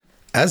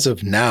As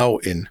of now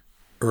in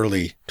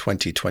early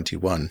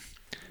 2021,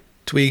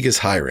 Tweag is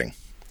hiring.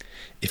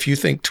 If you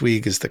think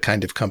Tweag is the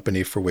kind of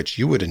company for which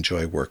you would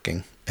enjoy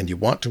working and you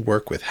want to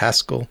work with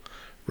Haskell,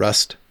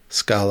 Rust,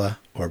 Scala,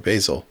 or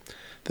Bazel,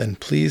 then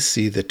please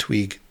see the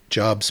Tweag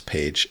jobs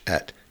page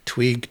at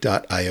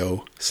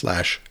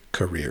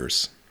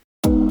tweag.io/careers.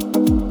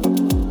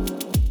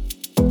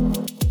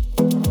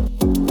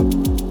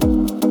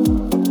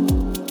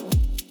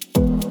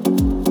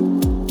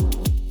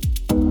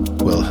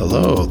 Well,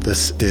 hello.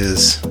 This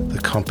is the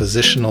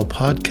Compositional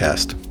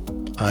Podcast.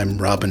 I'm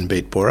Robin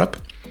Bate-Borup.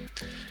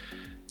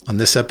 On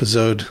this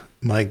episode,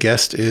 my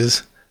guest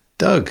is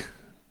Doug.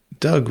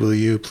 Doug, will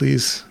you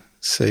please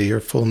say your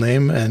full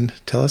name and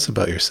tell us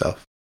about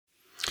yourself?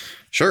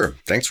 Sure.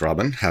 Thanks,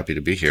 Robin. Happy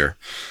to be here.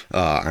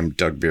 I'm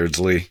Doug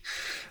Beardsley.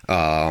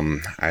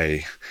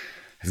 I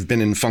have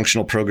been in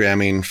functional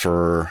programming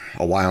for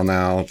a while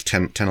now,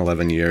 10,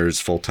 11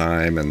 years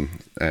full-time, and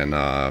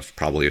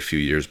probably a few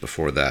years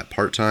before that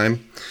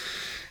part-time.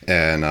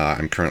 And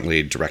I'm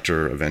currently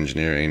Director of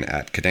Engineering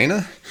at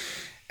Kadena.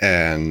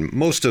 And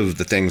most of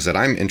the things that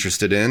I'm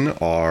interested in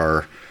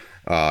are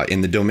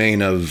in the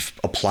domain of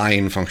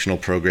applying functional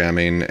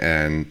programming,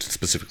 and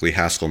specifically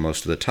Haskell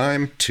most of the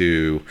time,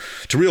 to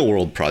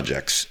real-world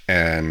projects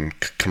and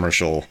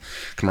commercial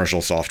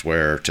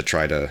software to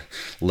try to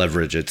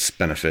leverage its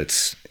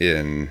benefits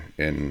in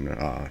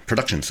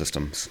production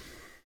systems.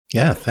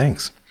 Yeah,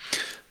 thanks.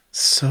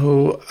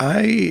 So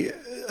I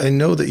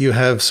know that you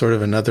have sort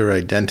of another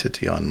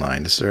identity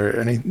online. Is there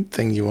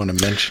anything you want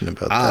to mention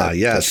about that?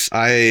 Yes.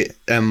 I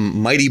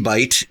am Mighty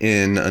Byte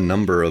in a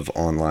number of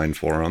online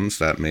forums.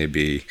 That may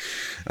be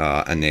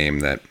a name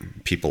that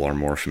people are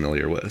more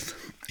familiar with.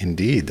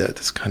 Indeed.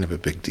 That's kind of a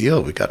big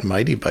deal. We got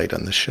Mighty Byte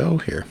on the show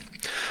here.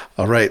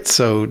 All right.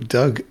 So,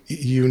 Doug,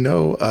 you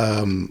know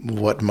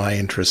what my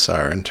interests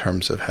are in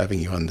terms of having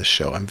you on the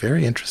show. I'm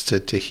very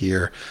interested to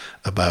hear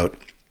about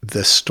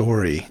the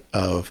story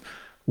of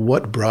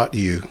what brought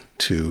you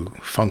to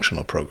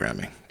functional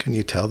programming. Can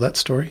you tell that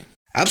story?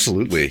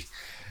 Absolutely.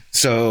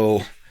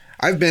 So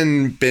I've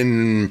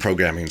been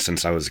programming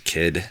since I was a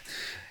kid,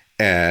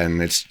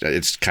 and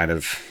it's kind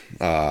of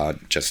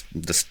just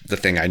the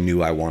thing I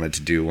knew I wanted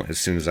to do as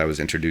soon as I was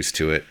introduced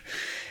to it.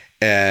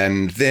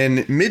 And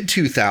then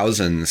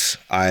mid-2000s,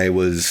 I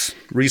was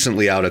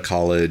recently out of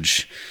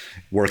college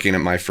working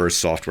at my first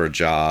software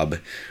job.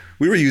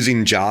 We were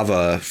using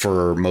Java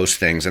for most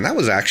things, and that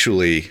was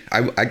actually,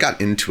 I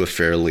got into a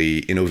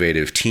fairly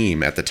innovative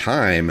team. At the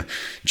time,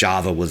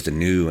 Java was the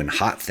new and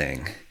hot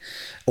thing.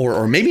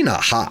 Or maybe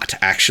not hot,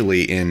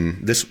 actually.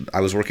 I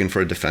was working for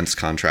a defense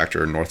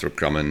contractor, Northrop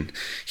Grumman,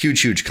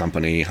 huge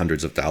company,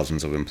 hundreds of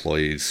thousands of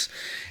employees.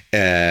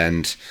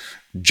 And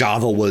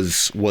Java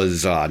was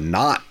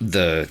not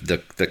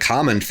the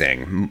common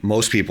thing.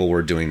 Most people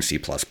were doing C++,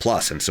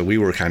 and so we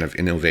were kind of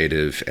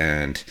innovative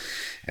and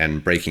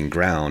breaking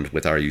ground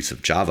with our use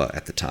of Java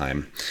at the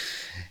time.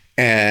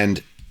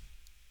 And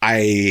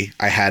I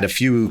had a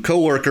few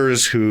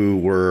coworkers who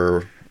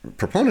were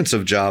proponents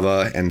of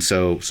Java, and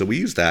so we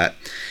used that.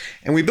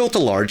 And we built a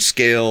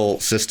large-scale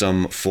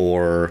system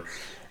for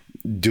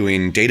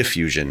doing data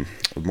fusion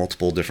of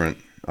multiple different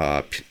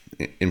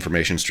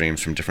information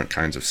streams from different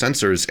kinds of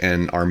sensors,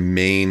 and our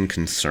main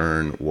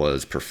concern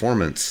was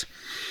performance.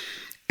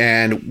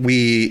 And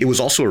it was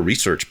also a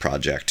research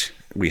project.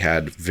 We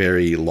had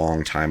very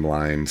long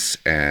timelines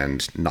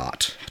and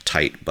not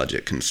tight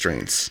budget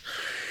constraints.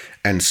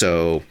 And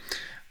so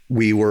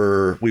we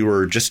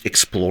were just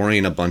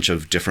exploring a bunch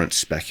of different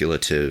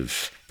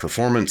speculative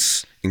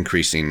performance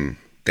increasing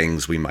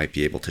things we might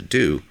be able to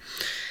do.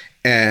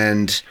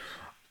 And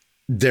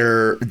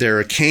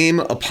there came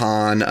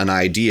upon an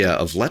idea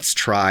of, let's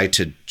try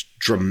to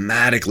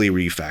dramatically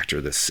refactor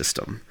this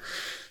system,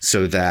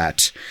 so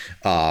that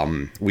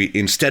we,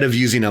 instead of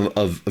using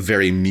a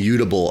very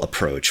mutable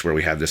approach where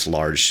we have this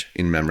large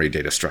in-memory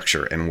data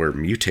structure and we're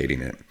mutating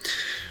it,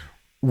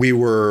 we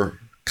were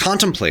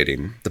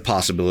contemplating the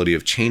possibility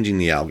of changing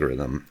the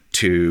algorithm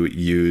to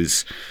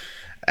use,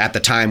 at the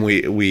time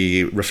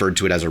we referred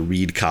to it as a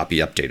read, copy,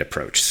 update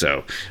approach.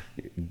 So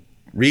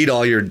read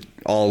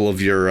all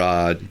of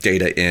your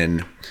data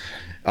in,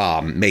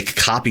 make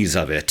copies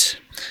of it,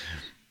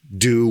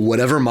 do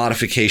whatever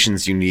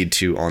modifications you need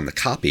to on the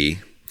copy,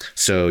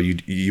 so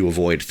you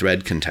avoid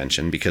thread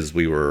contention because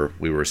we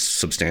were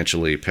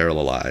substantially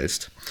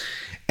parallelized,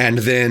 and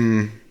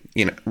then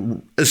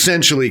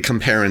essentially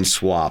compare and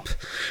swap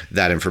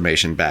that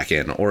information back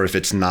in. Or if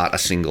it's not a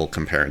single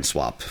compare and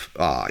swap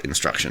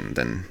instruction,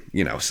 then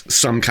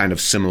some kind of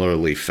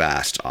similarly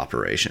fast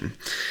operation.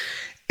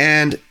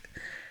 And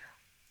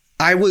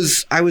I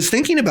was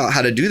thinking about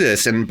how to do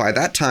this, and by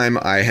that time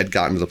I had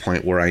gotten to the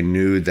point where I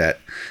knew that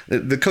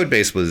the code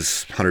base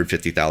was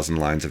 150,000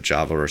 lines of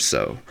Java or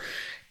so.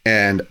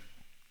 And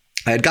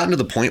I had gotten to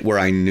the point where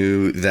I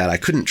knew that I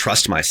couldn't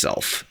trust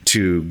myself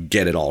to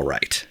get it all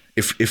right.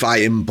 If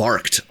I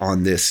embarked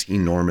on this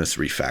enormous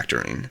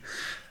refactoring,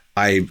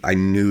 I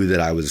knew that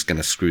I was going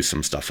to screw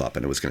some stuff up,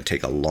 and it was going to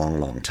take a long,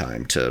 long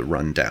time to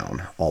run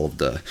down all of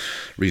the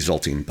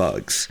resulting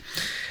bugs.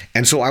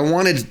 And so I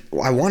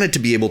wanted to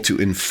be able to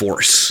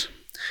enforce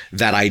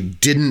that I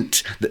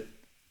didn't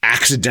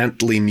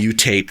accidentally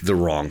mutate the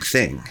wrong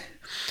thing.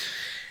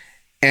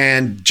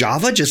 And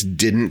Java just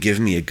didn't give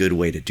me a good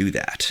way to do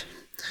that.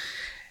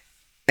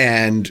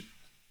 And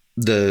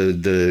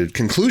the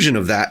conclusion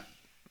of that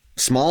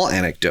small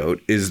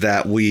anecdote is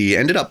that we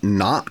ended up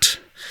not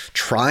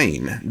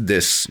trying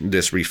this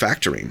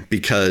refactoring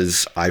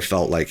because I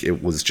felt like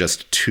it was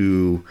just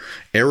too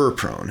error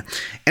prone.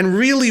 And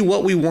really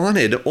what we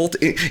wanted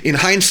in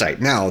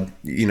hindsight now,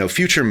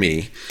 future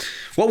me,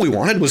 what we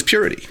wanted was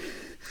purity.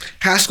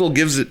 Haskell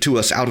gives it to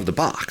us out of the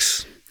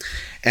box.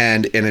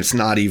 And it's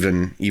not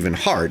even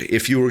hard.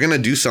 If you were going to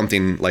do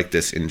something like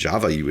this in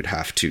Java, you would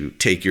have to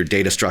take your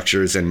data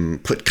structures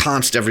and put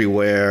const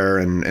everywhere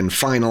and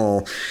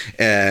final,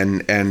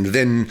 and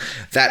then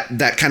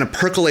that kind of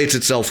percolates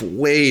itself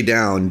way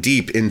down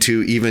deep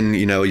into even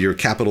your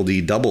capital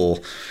D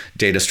double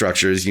data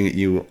structures.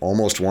 You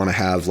almost want to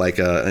have like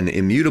an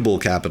immutable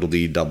capital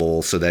D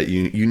double so that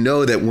you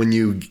know that when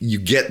you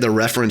get the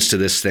reference to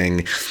this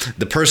thing,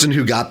 the person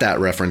who got that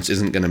reference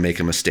isn't going to make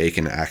a mistake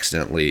and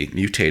accidentally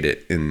mutate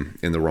it in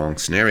the wrong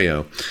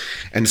scenario.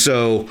 And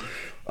so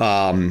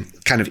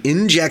kind of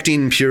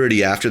injecting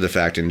purity after the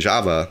fact in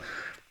Java,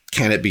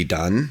 can it be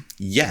done?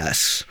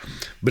 Yes,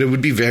 but it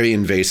would be very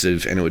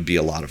invasive and it would be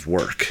a lot of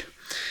work.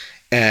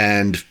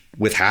 And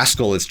with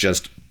Haskell, it's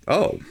just,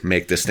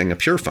 make this thing a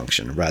pure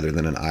function rather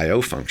than an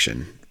IO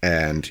function,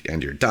 and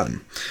you're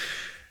done.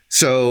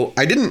 So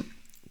I didn't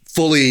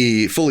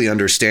fully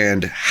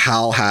understand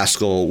how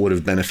Haskell would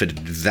have benefited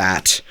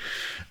that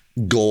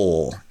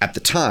goal at the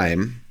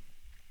time.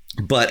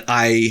 But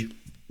I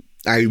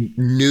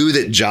knew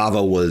that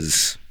Java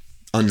was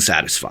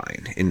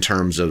unsatisfying in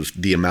terms of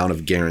the amount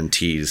of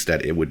guarantees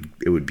that it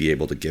would be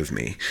able to give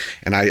me.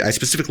 And I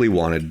specifically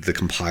wanted the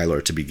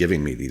compiler to be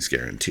giving me these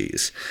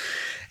guarantees.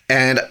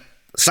 And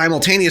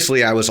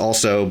simultaneously, I was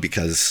also,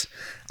 because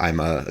I'm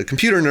a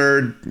computer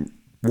nerd,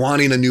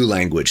 wanting a new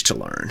language to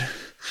learn.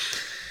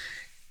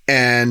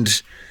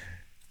 And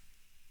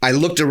I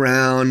looked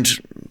around,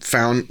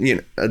 found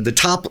the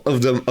top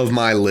of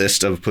my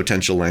list of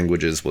potential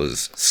languages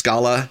was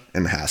Scala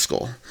and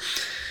Haskell.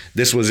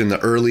 This was in the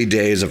early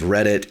days of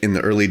Reddit, in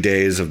the early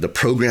days of the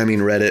programming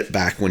Reddit,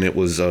 back when it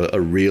was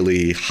a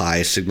really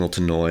high signal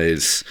to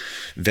noise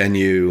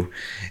venue.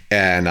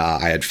 And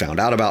I had found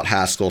out about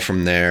Haskell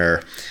from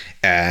there,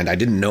 and I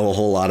didn't know a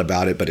whole lot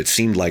about it, but it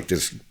seemed like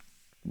this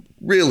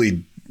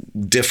really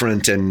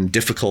different and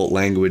difficult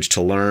language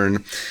to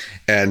learn.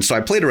 And so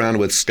I played around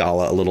with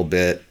Scala a little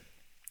bit,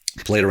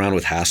 played around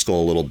with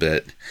Haskell a little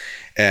bit,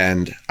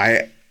 and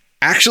I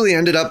actually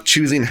ended up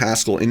choosing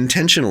Haskell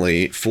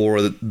intentionally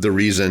for the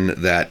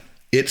reason that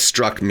it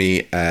struck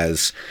me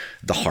as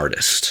the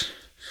hardest.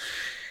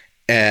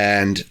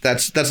 And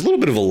that's a little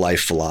bit of a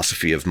life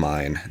philosophy of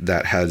mine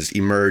that has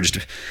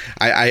emerged.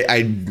 I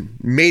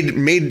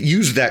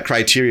used that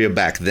criteria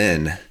back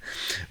then,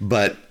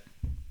 but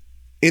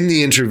in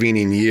the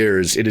intervening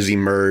years, it has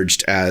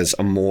emerged as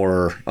a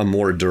more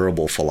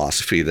durable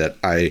philosophy that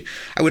I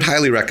would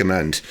highly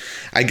recommend.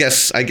 I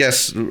guess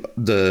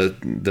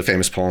the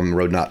famous poem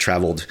 "Road Not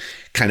Traveled"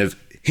 kind of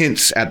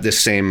hints at this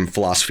same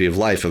philosophy of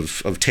life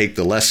of take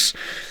the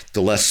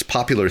less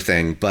popular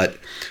thing, but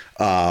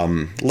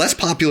less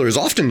popular is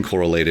often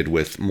correlated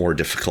with more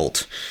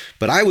difficult.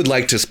 But I would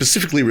like to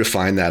specifically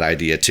refine that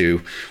idea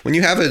to when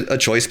you have a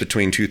choice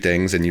between two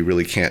things and you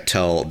really can't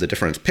tell the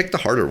difference, pick the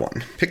harder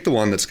one. Pick the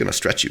one that's going to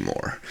stretch you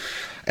more.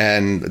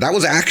 And that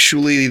was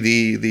actually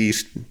the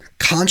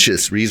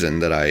conscious reason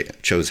that I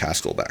chose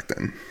Haskell back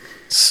then.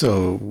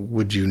 So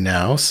would you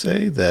now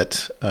say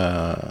that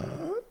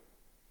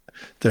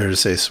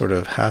there's a sort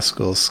of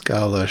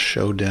Haskell-Scala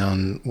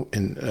showdown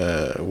in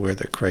where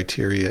the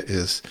criteria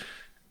is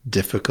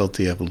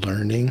difficulty of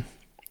learning,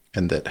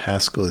 and that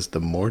Haskell is the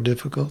more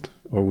difficult?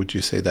 Or would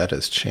you say that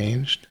has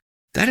changed?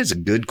 That is a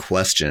good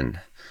question.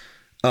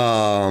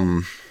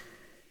 I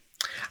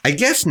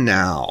guess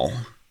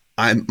now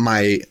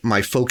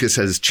my focus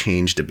has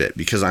changed a bit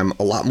because I'm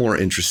a lot more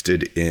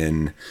interested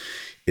in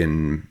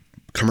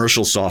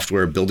commercial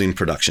software, building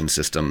production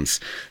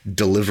systems,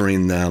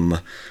 delivering them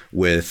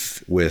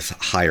with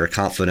higher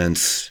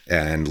confidence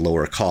and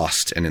lower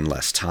cost and in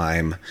less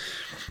time.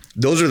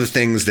 Those are the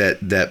things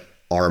that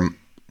are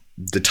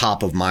the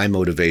top of my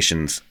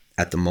motivations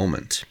at the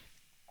moment.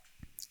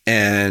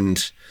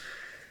 And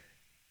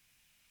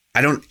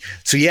I don't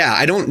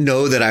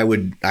know that I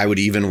would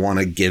even want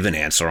to give an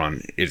answer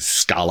on is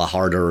Scala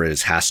harder or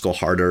is Haskell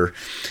harder.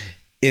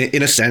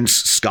 In a sense,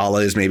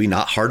 Scala is maybe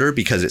not harder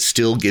because it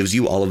still gives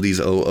you all of these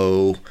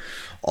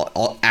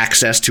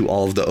access to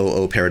all of the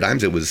OO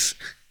paradigms. It was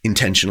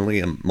intentionally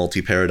a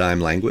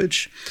multi-paradigm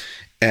language.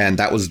 And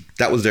that was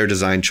their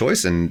design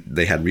choice, and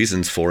they had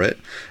reasons for it.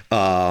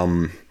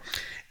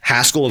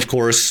 Haskell, of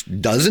course,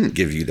 doesn't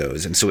give you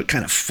those, and so it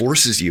kind of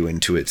forces you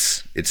into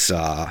its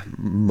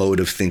mode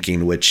of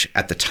thinking, which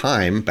at the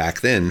time back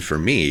then for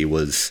me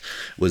was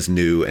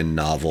new and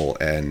novel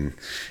and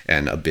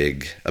a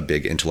big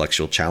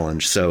intellectual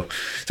challenge. So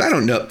I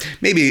don't know.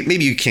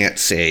 Maybe you can't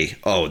say,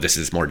 oh, this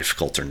is more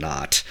difficult or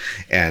not,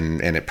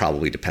 and it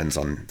probably depends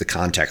on the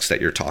context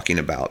that you're talking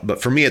about.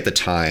 But for me at the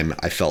time,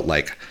 I felt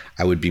like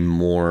I would be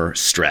more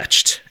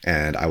stretched,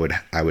 and I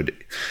would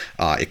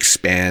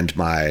expand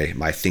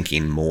my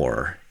thinking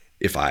more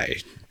if I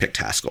picked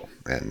Haskell,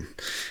 and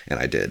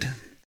I did.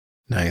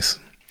 Nice.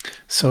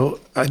 So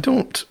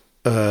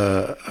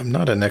I'm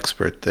not an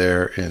expert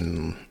there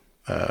in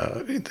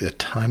the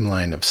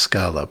timeline of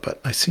Scala,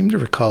 but I seem to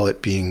recall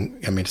it being,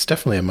 I mean, it's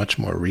definitely a much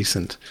more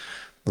recent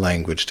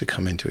language to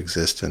come into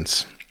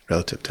existence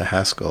relative to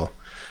Haskell.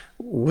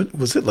 What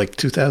was it, like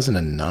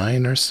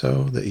 2009 or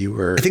so that you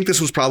were? I think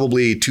this was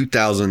probably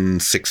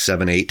 2006,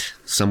 7, 8,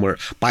 somewhere.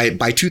 By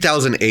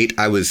 2008,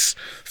 I was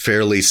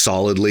fairly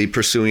solidly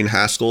pursuing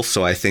Haskell,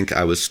 so I think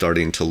I was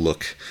starting to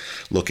look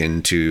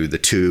into the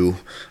two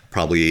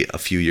probably a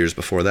few years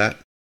before that.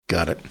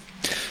 Got it.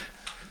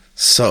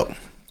 So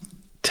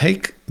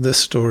take the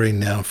story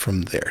now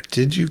from there.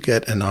 Did you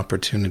get an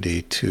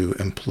opportunity to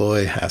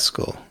employ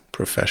Haskell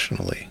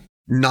professionally?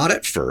 Not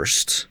at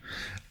first.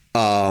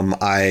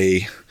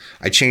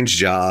 I changed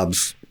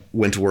jobs,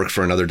 went to work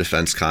for another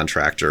defense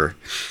contractor,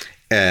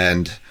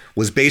 and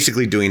was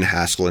basically doing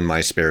Haskell in my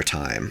spare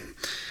time.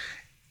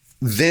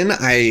 Then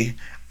I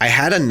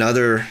had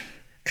another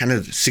kind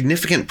of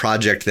significant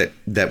project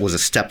that was a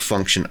step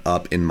function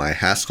up in my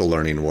Haskell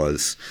learning,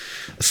 was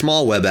a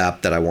small web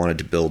app that I wanted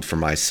to build for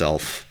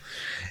myself.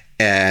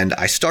 And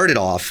I started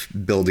off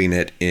building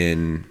it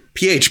in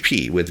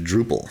PHP with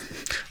Drupal,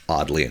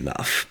 oddly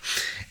enough.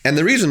 And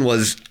the reason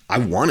was I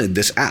wanted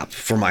this app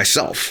for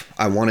myself.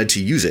 I wanted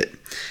to use it.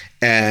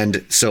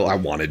 And so I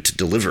wanted to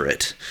deliver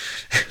it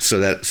so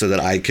that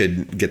I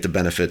could get the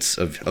benefits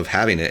of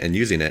having it and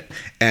using it.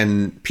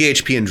 And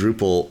PHP and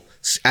Drupal,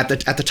 at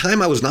the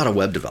time, I was not a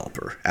web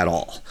developer at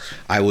all.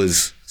 I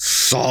was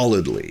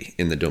solidly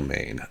in the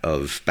domain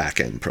of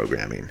back-end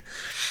programming.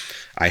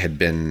 I had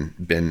been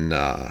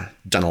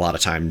done a lot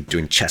of time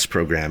doing chess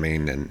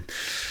programming and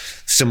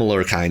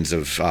similar kinds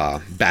of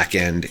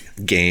back-end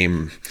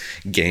game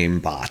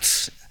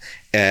bots,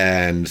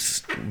 and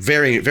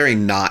very, very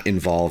not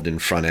involved in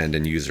front-end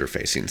and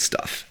user-facing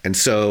stuff. And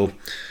so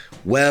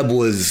web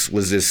was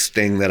this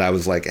thing that I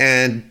was like,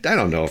 I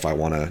don't know if I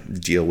want to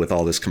deal with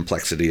all this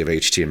complexity of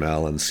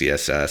HTML and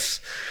CSS.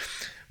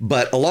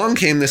 But along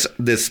came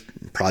this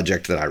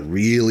project that I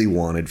really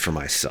wanted for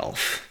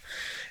myself.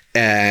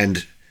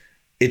 And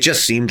it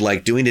just seemed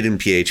like doing it in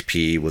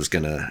PHP was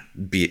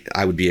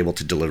I would be able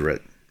to deliver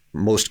it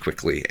most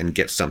quickly and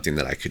get something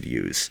that I could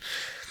use.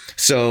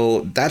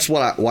 So that's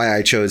why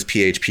I chose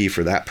PHP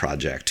for that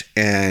project.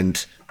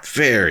 And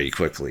very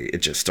quickly,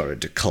 it just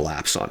started to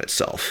collapse on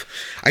itself.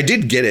 I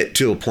did get it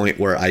to a point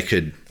where I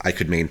could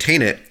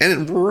maintain it,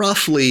 and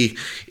roughly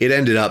it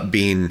ended up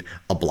being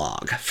a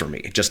blog for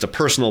me, just a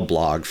personal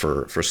blog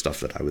for stuff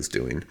that I was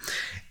doing.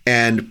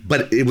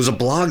 But it was a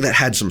blog that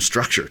had some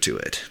structure to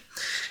it.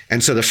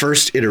 And so the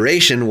first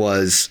iteration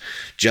was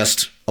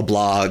just a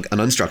blog, an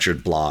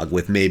unstructured blog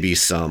with maybe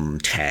some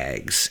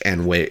tags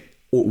and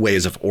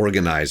ways of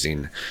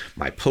organizing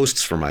my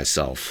posts for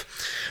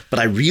myself. But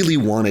I really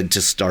wanted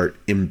to start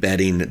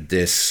embedding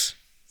this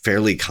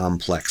fairly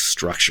complex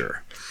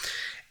structure.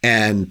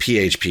 And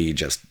PHP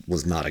just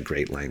was not a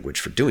great language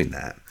for doing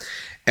that.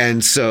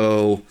 And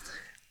so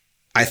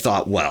I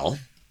thought, well,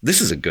 this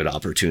is a good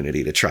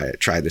opportunity to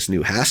try this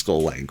new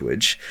Haskell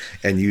language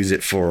and use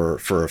it for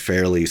a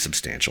fairly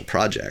substantial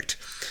project.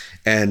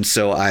 And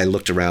so I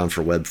looked around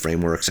for web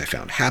frameworks. I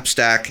found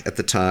Hapstack at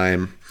the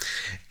time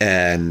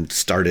and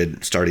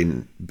started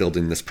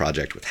building this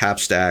project with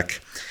Hapstack.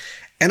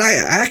 And I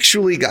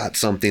actually got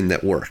something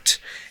that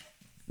worked.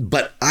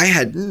 But I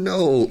had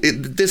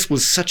this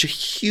was such a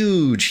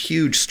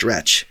huge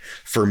stretch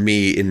for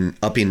me in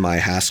upping my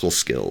Haskell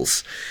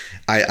skills.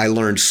 I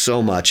learned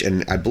so much,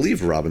 and I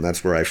believe, Robin,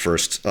 that's where I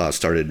first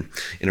started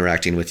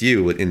interacting with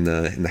you in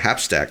the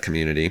Hapstack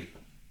community,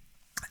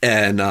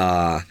 and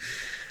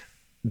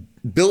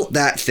built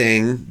that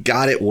thing,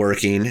 got it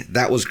working.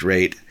 That was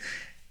great.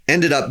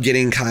 Ended up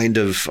getting kind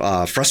of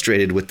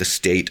frustrated with the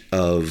state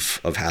of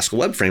Haskell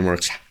web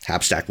frameworks.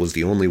 Hapstack was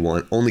the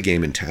only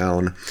game in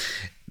town.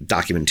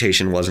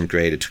 Documentation wasn't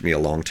great. It took me a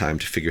long time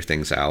to figure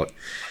things out,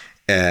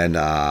 and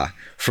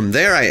from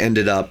there I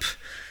ended up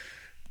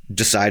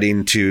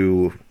deciding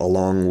to,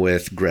 along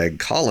with Greg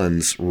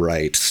Collins,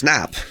 write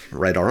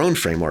our own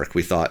framework.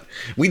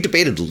 We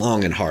debated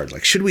long and hard,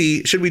 like, should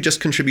we just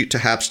contribute to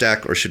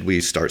Hapstack or should we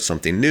start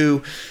something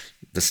new?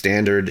 The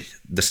standard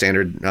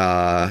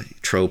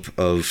trope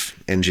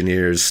of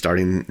engineers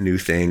starting new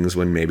things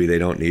when maybe they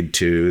don't need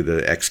to,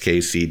 the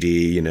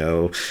XKCD,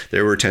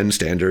 there were 10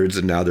 standards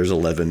and now there's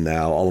 11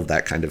 now, all of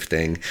that kind of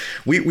thing.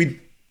 We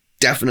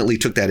definitely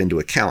took that into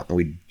account, and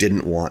we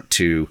didn't want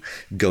to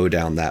go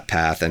down that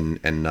path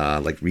and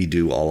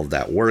redo all of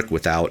that work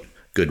without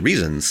good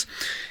reasons.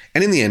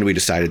 And in the end, we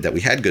decided that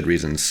we had good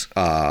reasons.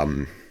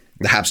 The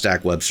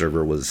Hapstack web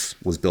server was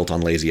built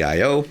on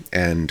Lazy.io,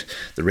 and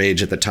the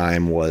rage at the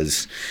time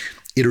was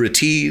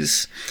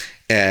iterators.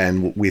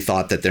 And we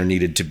thought that there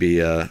needed to be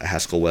a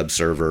Haskell web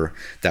server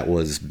that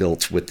was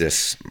built with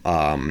this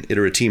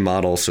iteratee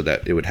model so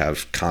that it would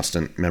have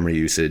constant memory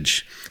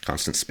usage,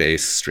 constant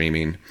space,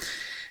 streaming.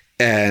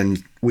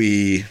 And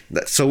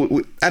that's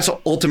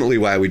ultimately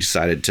why we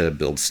decided to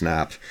build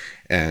Snap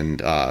and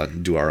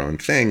do our own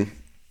thing.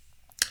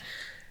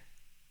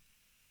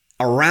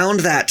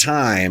 Around that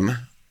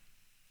time,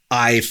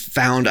 I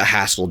found a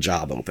Haskell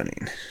job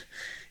opening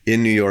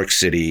in New York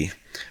City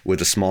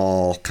with a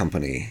small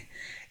company.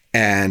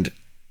 And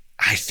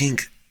I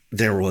think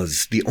there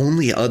was the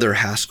only other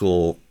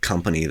Haskell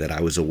company that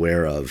I was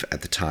aware of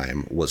at the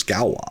time was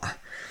Galois.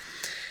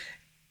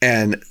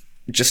 And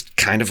just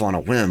kind of on a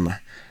whim,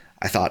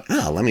 I thought,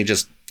 let me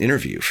just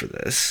interview for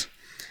this.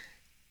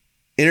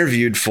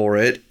 Interviewed for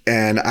it,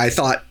 and I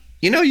thought,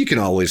 you can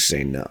always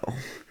say no.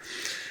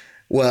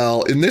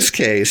 Well, in this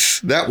case,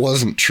 that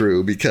wasn't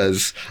true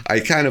because I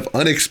kind of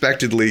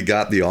unexpectedly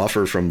got the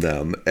offer from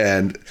them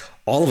and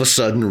all of a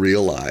sudden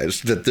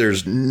realized that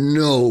there's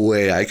no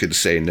way I could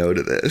say no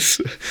to this.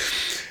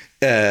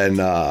 And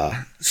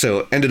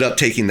so ended up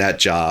taking that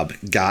job,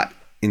 got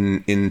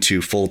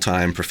into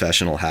full-time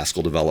professional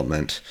Haskell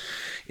development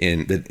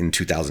in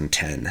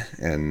 2010.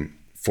 And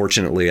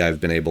fortunately, I've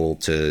been able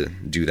to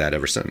do that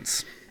ever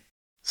since.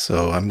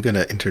 So I'm going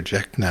to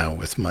interject now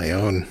with my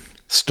own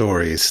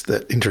stories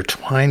that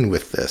intertwine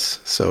with this.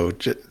 So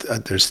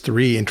there's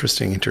three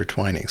interesting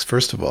intertwinings.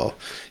 First of all,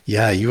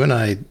 you and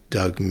I,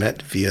 Doug,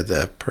 met via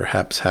the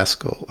perhaps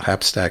Haskell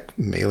Hapstack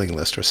mailing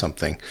list or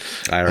something.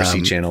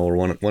 IRC channel or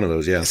one of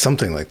those, yeah.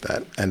 Something like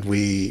that. And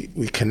we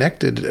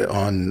connected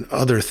on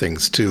other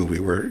things too.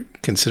 We were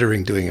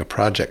considering doing a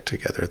project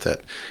together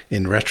that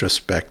in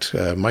retrospect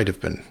might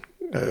have been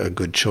a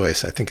good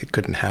choice. I think it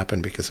couldn't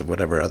happen because of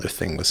whatever other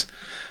thing was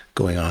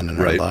going on in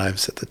our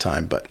lives at the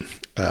time. But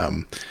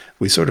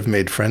we sort of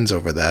made friends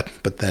over that,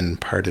 but then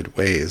parted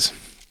ways.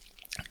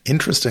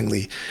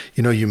 Interestingly,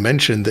 you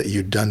mentioned that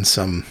you'd done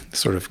some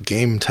sort of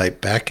game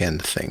type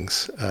back-end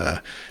things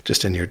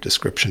just in your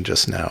description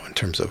just now in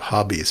terms of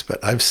hobbies.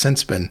 But I've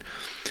since been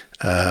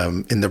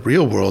in the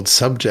real world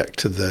subject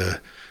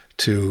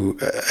to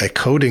a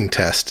coding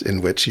test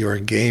in which you're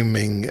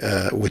gaming,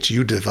 which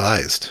you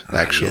devised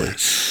actually.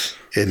 Yes.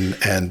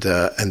 And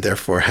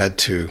therefore had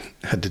to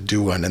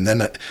do one. And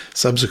then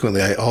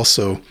subsequently, I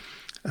also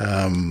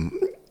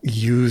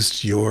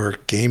used your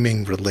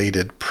gaming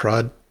related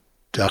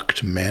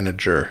product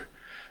manager,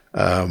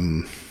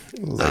 Brain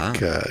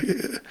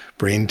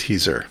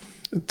Teaser,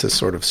 to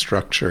sort of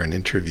structure an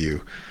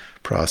interview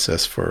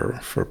process for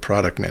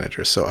product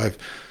managers.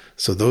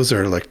 So those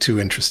are like two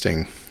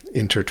interesting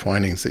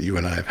intertwinings that you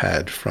and I have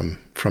had from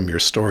your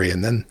story.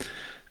 And then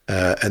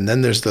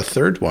there's the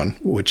third one,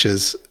 which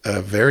is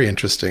very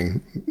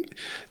interesting,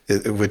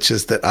 which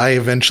is that I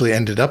eventually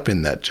ended up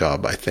in that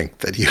job, I think,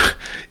 that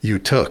you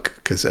took,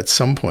 because at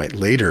some point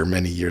later,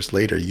 many years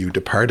later, you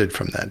departed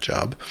from that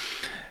job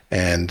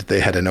and they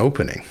had an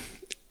opening.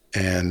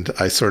 And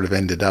I sort of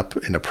ended up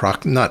in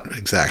not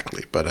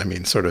exactly, but I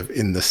mean, sort of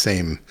in the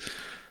same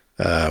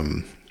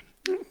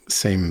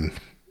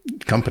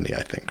company,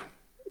 I think.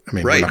 I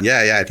mean, right.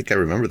 Yeah. I think I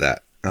remember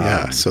that.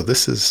 So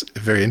this is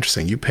very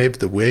interesting. You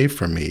paved the way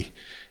for me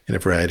in a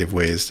variety of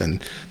ways.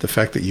 And the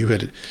fact that you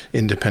had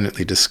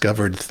independently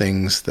discovered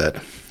things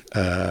that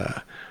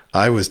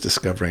I was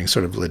discovering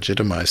sort of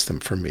legitimized them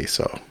for me.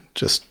 So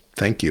just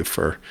thank you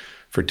for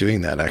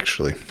doing that,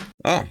 actually.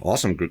 Oh,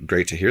 awesome.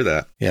 Great to hear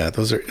that. Yeah,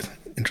 those are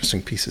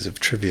interesting pieces of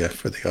trivia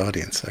for the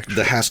audience, actually.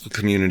 The Haskell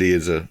community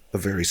is a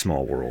very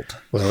small world.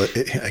 Well,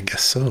 I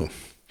guess so.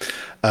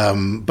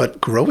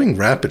 But growing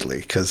rapidly,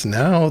 because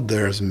now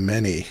there's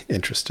many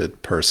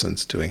interested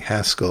persons doing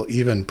Haskell,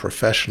 even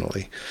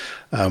professionally.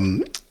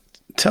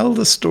 Tell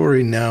the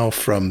story now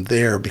from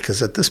there,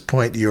 because at this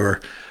point you're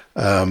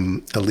a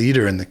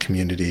leader in the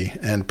community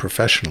and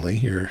professionally.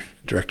 You're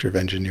director of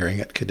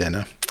engineering at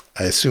Kadena.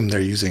 I assume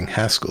they're using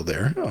Haskell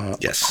there.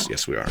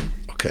 Yes, we are.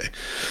 Okay.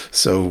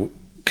 So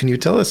can you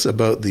tell us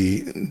about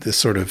the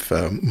sort of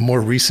more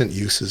recent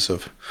uses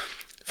of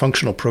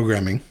functional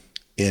programming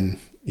in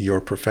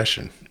your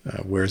profession?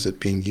 Where is it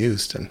being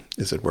used and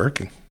is it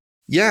working?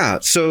 Yeah,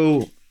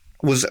 so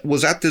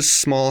was at this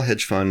small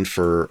hedge fund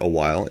for a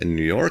while in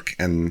New York,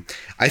 and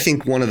I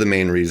think one of the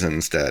main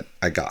reasons that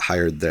I got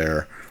hired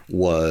there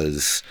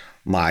was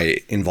my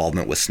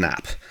involvement with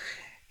Snap.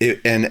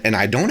 And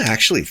I don't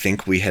actually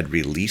think we had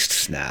released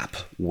Snap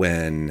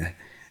when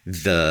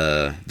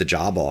the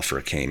job offer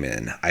came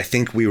in. I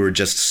think we were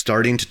just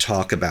starting to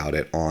talk about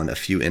it on a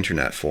few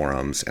internet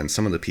forums, and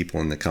some of the people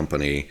in the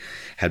company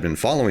had been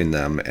following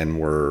them and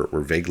were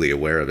vaguely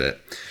aware of it.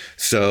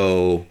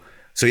 So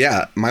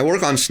yeah, my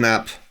work on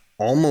Snap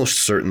almost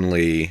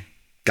certainly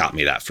got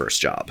me that first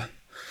job.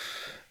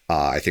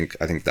 I think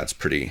that's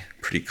pretty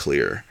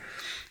clear.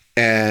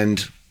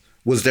 And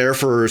Was there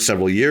for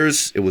several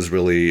years. It was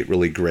really,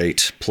 really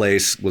great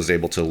place. Was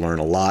able to learn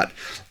a lot.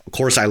 Of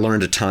course, I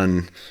learned a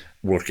ton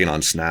working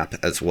on Snap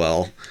as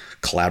well,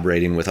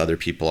 collaborating with other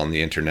people on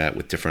the internet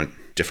with different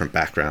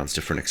backgrounds,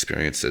 different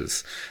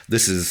experiences.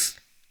 This is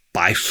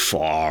by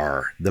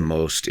far the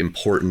most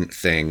important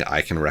thing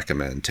I can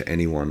recommend to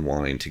anyone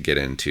wanting to get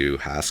into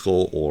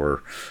Haskell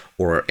or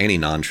any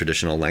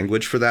non-traditional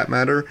language for that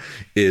matter,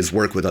 is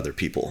work with other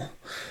people.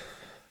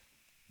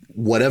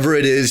 Whatever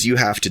it is you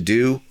have to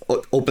do,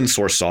 open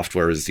source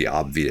software is the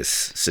obvious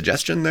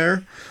suggestion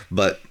there,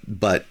 but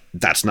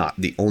that's not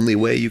the only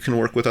way you can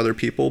work with other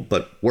people,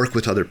 but work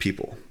with other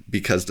people,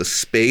 because the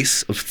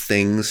space of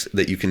things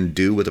that you can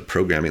do with a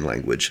programming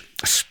language,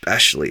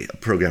 especially a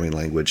programming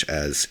language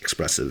as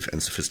expressive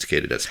and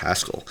sophisticated as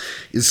Haskell,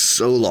 is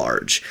so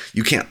large,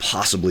 you can't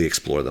possibly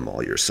explore them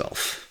all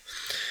yourself.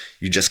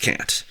 You just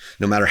can't.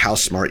 No matter how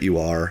smart you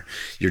are,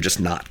 you're just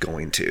not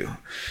going to.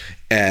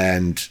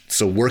 And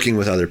so working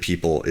with other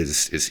people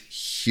is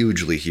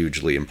hugely,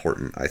 hugely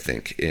important, I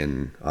think,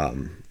 in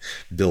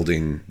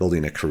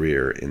building a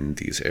career in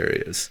these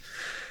areas.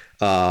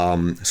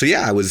 So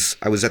yeah, I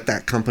was at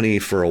that company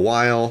for a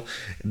while,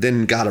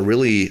 then got a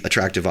really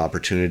attractive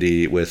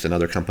opportunity with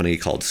another company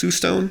called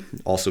Soustone,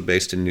 also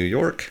based in New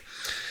York.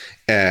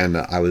 And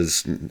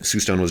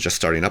Soustone was just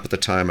starting up at the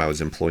time. I was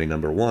employee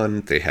number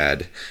one. They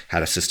had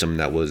a system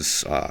that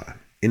was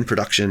in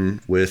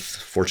production with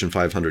Fortune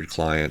 500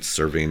 clients,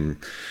 serving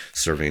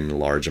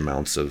large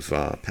amounts of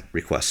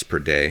requests per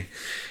day.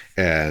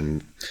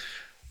 And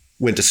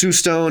went to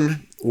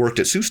Soustone, worked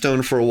at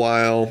Soustone for a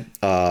while,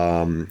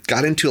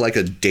 got into like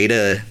a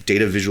data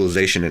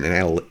visualization and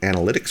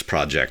analytics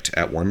project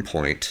at one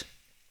point.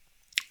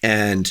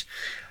 And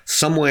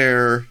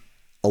somewhere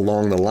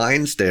along the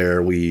lines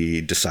there, we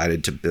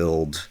decided to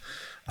build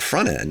a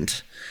front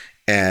end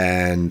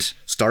and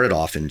started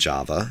off in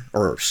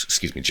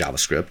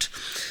JavaScript.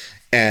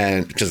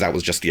 And because that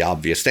was just the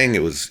obvious thing,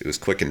 it was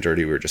quick and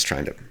dirty. We were just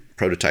trying to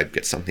prototype,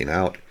 get something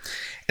out.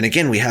 And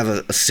again, we have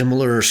a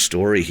similar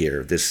story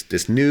here.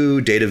 This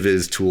new data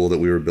viz tool that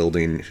we were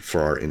building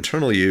for our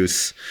internal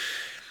use,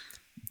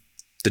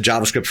 the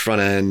JavaScript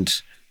front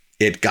end,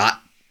 it got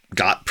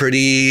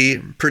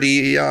pretty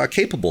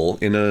capable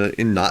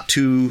in not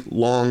too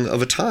long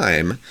of a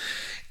time,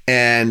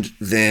 and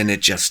then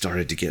it just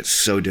started to get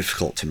so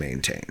difficult to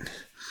maintain.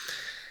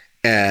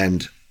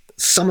 And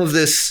some of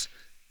this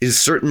is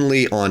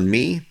certainly on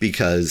me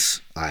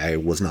because I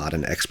was not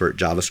an expert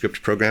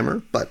JavaScript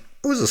programmer, but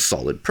I was a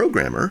solid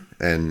programmer,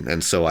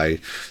 and so I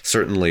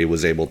certainly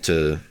was able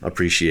to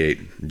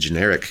appreciate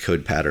generic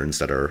code patterns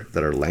that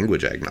are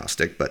language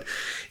agnostic. But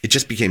it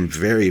just became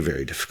very,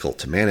 very difficult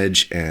to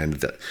manage,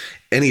 and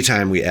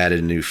anytime we added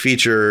a new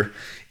feature,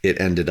 it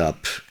ended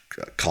up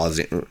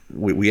causing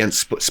we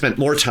spent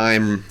more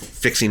time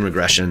fixing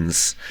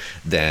regressions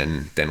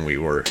than we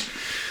were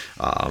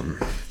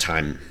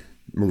time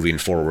moving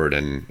forward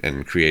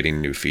and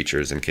creating new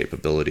features and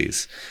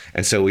capabilities.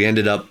 And so we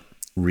ended up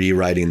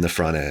rewriting the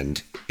front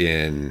end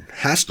in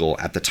Haskell.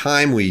 At the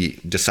time, we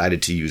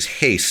decided to use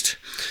Haste.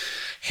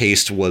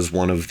 Haste was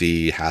one of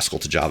the Haskell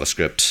to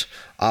JavaScript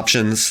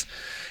options,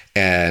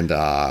 and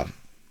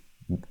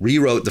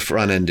rewrote the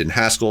front end in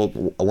Haskell.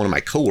 One of my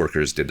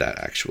coworkers did that,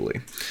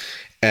 actually.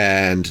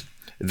 And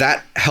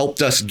that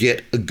helped us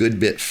get a good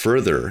bit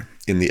further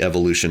in the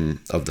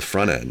evolution of the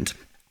front end.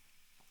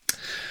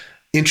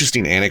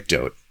 Interesting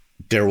anecdote.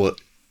 There was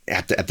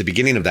at the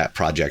beginning of that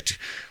project,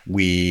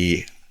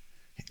 we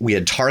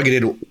had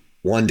targeted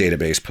one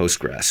database,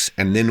 Postgres,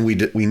 and then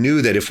we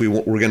knew that if we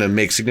were going to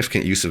make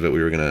significant use of it,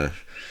 we were going to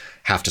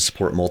have to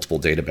support multiple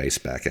database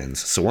backends.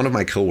 So one of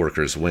my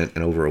coworkers went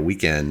and over a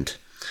weekend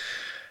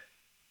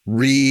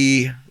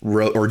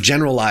rewrote or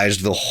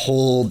generalized the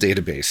whole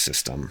database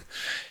system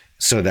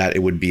so that it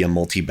would be a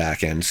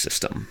multi-backend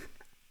system.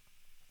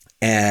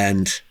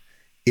 And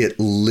it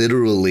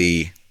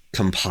literally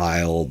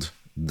compiled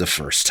the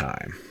first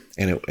time.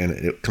 And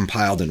it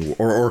compiled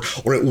or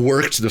it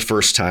worked the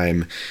first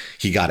time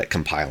he got it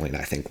compiling,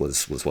 I think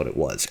was what it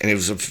was. And it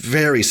was a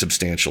very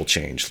substantial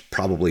change,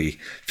 probably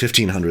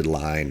 1,500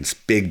 lines,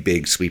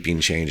 big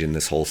sweeping change in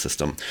this whole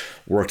system.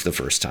 Worked the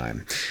first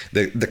time.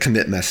 The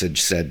commit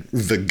message said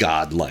the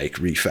godlike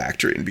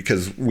refactoring,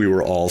 because we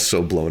were all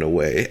so blown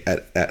away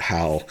at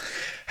how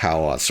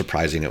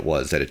surprising it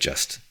was that it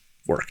just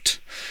worked.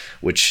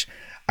 Which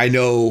I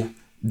know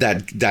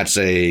that's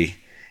a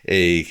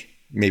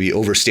maybe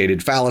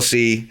overstated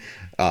fallacy.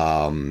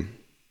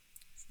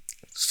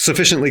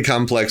 Sufficiently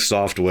complex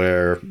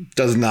software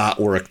does not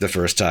work the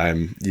first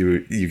time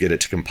you get it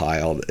to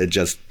compile.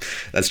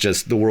 That's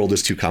just the world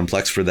is too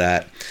complex for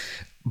that.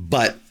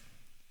 But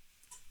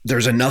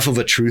there's enough of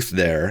a truth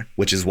there,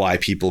 which is why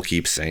people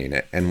keep saying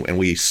it, and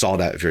we saw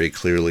that very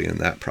clearly in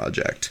that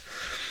project.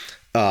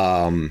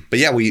 But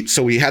yeah,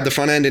 we had the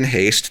front end in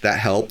Haste. That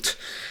helped,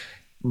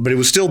 but it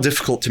was still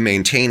difficult to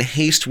maintain.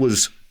 Haste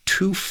was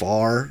too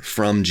far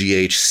from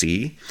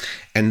GHC,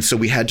 and so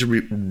we had to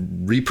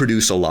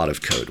reproduce a lot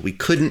of code. We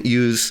couldn't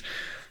use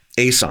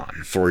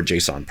ASON for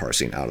JSON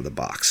parsing out of the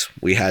box.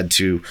 We had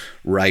to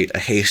write a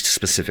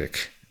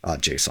haste-specific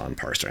JSON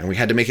parser, and we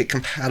had to make it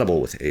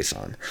compatible with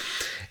ASON.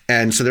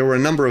 And so there were a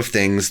number of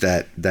things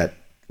that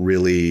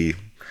really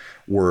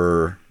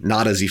were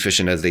not as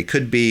efficient as they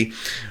could be.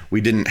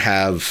 We didn't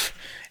have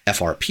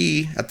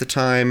FRP at the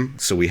time,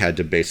 so we had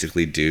to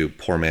basically do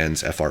poor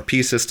man's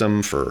FRP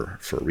system for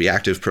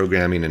reactive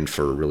programming and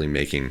for really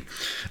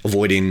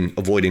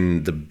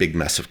avoiding the big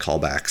mess of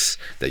callbacks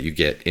that you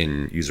get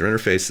in user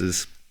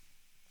interfaces.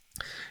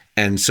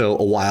 And so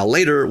a while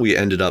later, we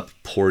ended up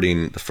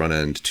porting the front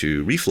end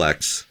to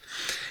Reflex,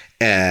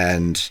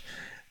 and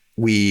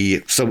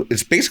so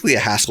it's basically a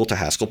Haskell to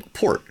Haskell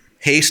port.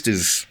 Haste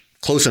is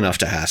close enough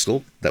to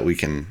Haskell that we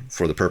can,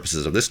 for the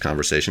purposes of this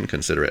conversation,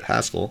 consider it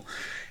Haskell.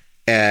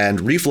 And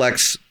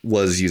Reflex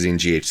was using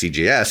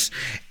GHCJS,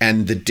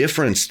 and the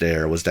difference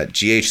there was that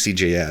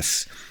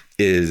GHCJS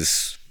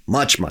is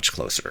much, much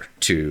closer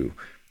to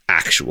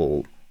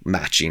actual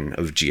matching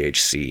of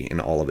GHC in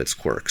all of its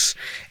quirks.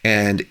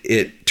 And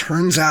it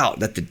turns out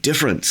that the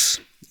difference,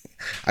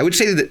 I would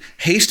say that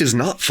Haste is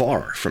not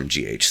far from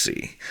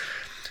GHC,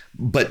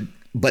 but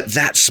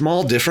that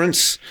small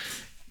difference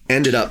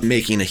ended up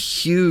making a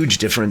huge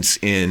difference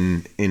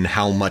in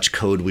how much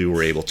code we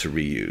were able to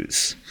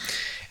reuse.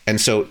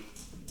 And so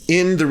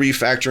in the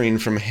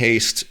refactoring from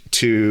Haste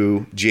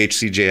to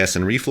GHCJS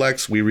and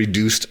Reflex, we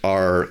reduced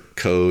our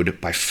code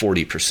by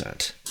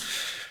 40%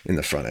 in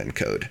the front end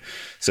code.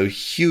 So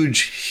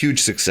huge,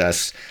 huge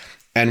success.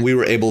 And we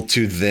were able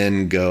to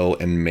then go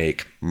and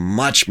make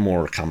much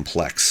more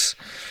complex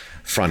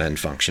front end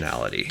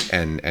functionality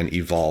and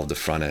evolve the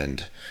front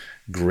end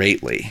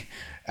greatly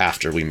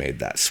after we made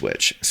that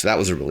switch. So that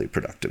was a really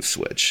productive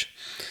switch.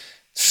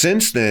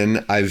 Since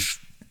then, I've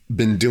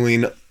been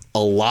doing a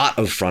lot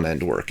of front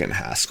end work in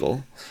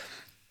Haskell,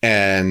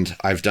 and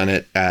I've done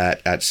it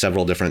at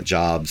several different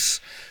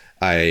jobs.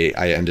 I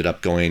ended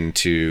up going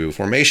to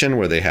Formation,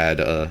 where they had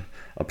a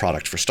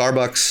product for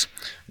Starbucks.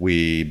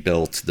 We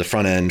built the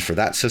front end for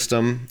that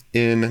system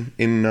in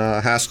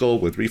Haskell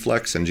with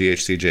Reflex and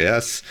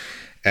GHCJS.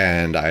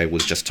 And I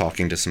was just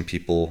talking to some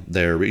people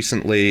there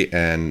recently,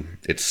 and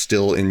it's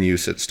still in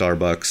use at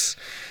Starbucks.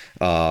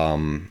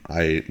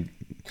 I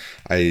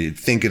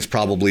think it's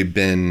probably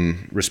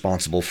been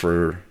responsible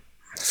for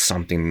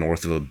something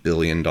north of $1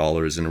 billion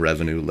in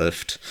revenue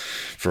lift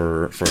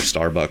for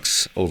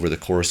Starbucks over the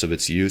course of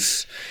its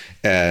use.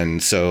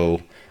 And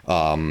so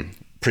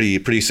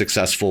pretty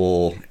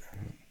successful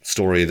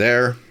story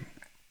there.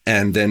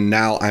 And then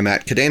now I'm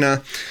at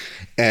Kadena,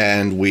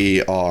 and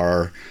we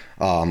are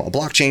a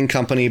blockchain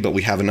company, but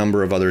we have a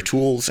number of other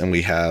tools, and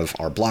we have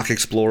our Block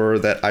Explorer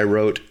that I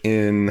wrote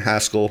in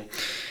Haskell,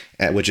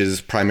 which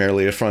is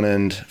primarily a front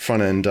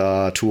end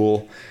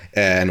tool.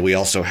 And we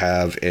also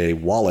have a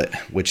wallet,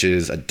 which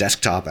is a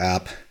desktop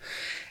app,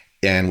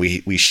 and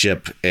we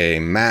ship a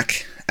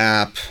Mac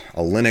app,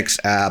 a Linux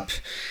app,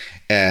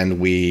 and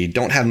we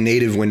don't have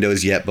native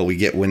Windows yet, but we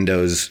get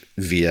Windows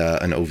via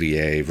an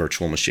OVA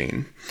virtual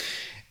machine.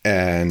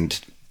 And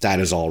that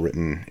is all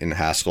written in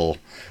Haskell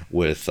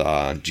with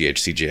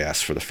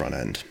GHCJS for the front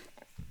end.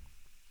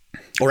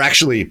 Or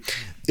actually,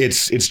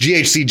 it's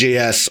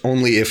GHCJS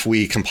only if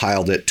we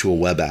compiled it to a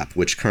web app,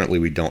 which currently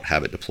we don't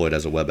have it deployed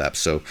as a web app.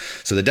 So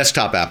the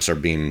desktop apps are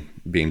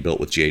being built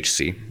with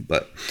GHC,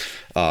 but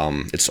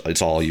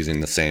it's all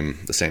using the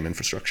same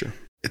infrastructure.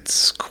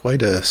 It's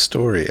quite a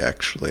story,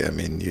 actually. I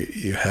mean,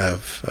 you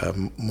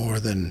have more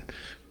than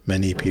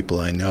many people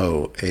I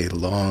know, a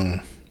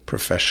long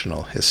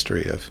professional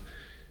history of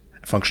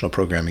functional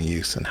programming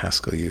use and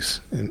Haskell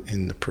use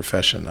in the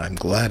profession. I'm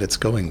glad it's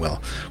going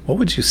well. What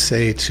would you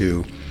say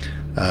to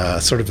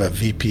sort of a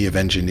VP of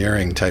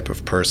engineering type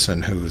of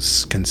person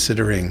who's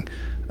considering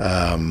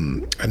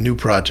a new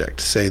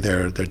project? Say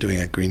they're doing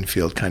a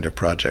greenfield kind of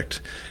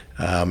project,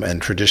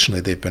 and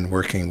traditionally they've been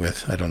working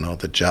with, I don't know,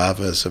 the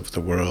Javas of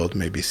the world,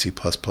 maybe C++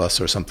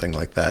 or something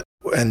like that,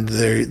 and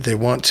they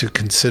want to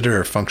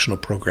consider functional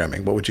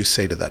programming. What would you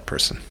say to that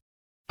person?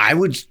 I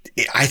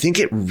think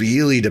it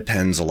really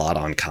depends a lot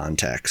on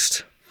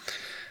context.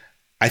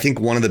 I think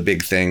one of the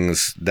big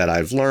things that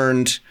I've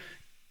learned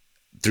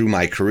through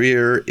my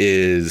career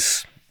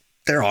is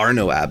there are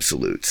no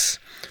absolutes.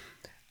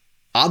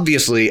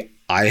 Obviously,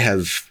 I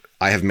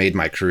have made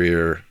my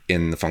career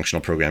in the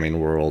functional programming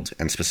world,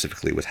 and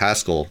specifically with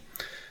Haskell,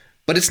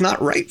 but it's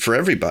not right for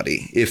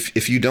everybody.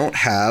 If you don't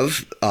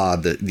have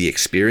the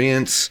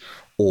experience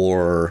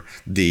or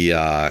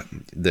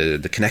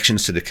the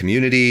connections to the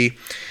community,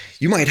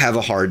 you might have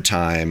a hard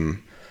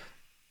time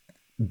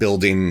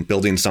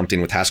building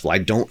something with Haskell. I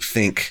don't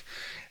think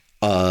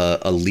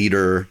a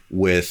leader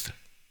with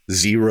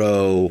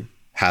zero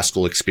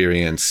Haskell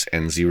experience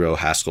and zero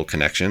Haskell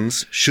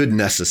connections should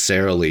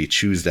necessarily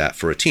choose that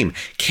for a team.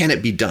 Can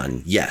it be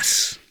done?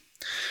 Yes.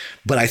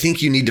 But I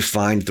think you need to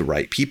find the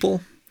right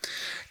people.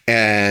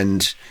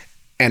 And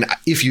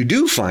if you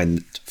do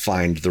find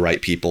the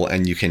right people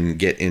and you can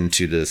get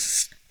into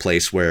this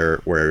place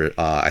where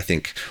I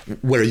think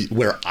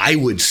where I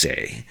would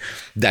say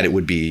that it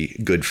would be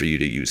good for you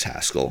to use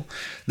Haskell,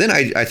 then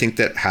I think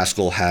that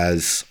Haskell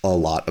has a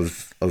lot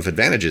of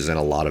advantages and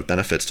a lot of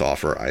benefits to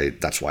offer.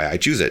 That's why I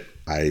choose it.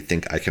 I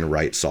think I can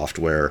write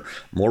software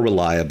more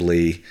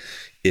reliably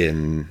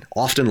in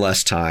often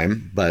less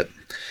time, but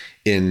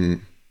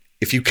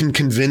if you can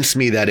convince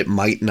me that it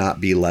might not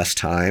be less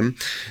time,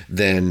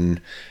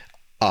 then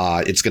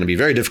it's going to be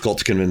very difficult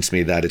to convince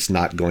me that it's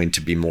not going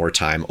to be more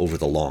time over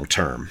the long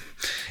term.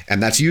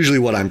 And that's usually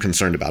what I'm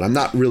concerned about. I'm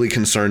not really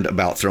concerned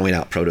about throwing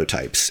out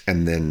prototypes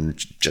and then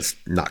just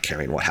not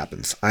caring what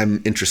happens.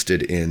 I'm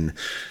interested in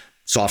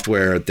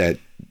software that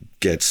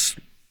gets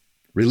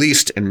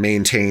released and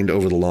maintained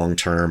over the long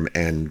term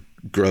and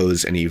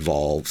grows and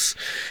evolves.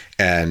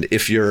 And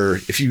if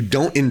you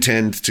don't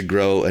intend to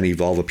grow and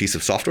evolve a piece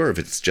of software,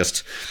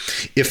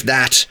 if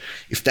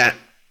that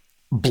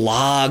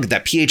blog,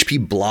 that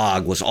PHP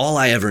blog was all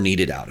I ever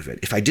needed out of it,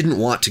 if I didn't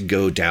want to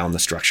go down the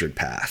structured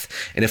path,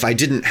 and if I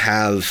didn't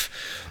have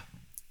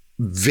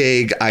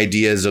vague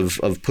ideas of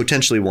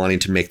potentially wanting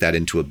to make that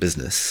into a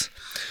business,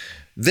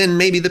 then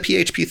maybe the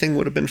PHP thing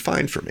would have been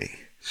fine for me.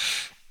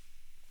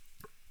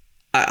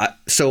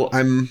 So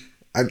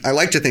I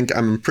like to think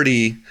I'm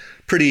pretty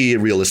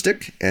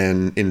realistic,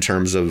 and in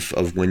terms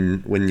of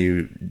when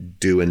you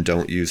do and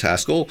don't use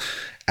Haskell.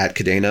 At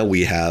Kadena,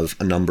 we have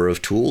a number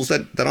of tools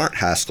that aren't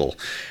Haskell.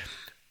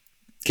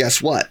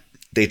 Guess what?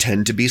 They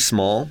tend to be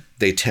small.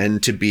 They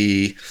tend to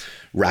be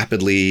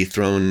rapidly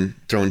thrown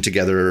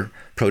together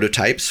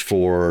prototypes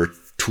for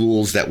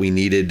tools that we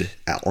needed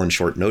on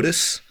short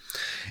notice.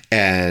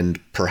 And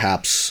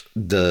perhaps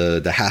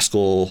the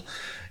Haskell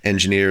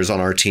engineers on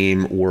our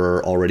team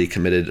were already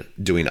committed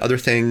doing other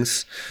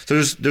things.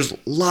 So there's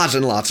lots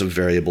and lots of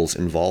variables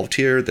involved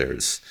here.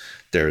 There's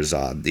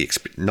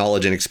the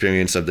knowledge and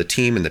experience of the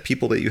team and the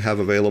people that you have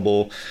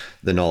available,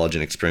 the knowledge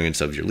and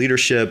experience of your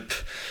leadership.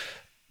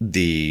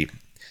 There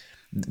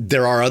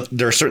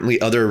are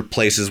certainly other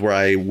places where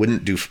I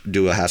wouldn't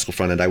do a Haskell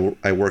front end.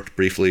 I worked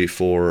briefly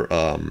for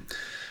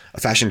a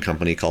fashion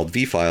company called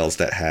V-Files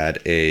that had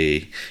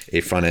a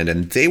front end,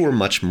 and they were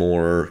much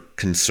more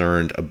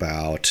concerned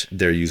about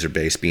their user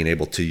base being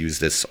able to use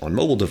this on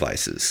mobile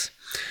devices.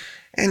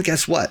 And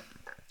guess what?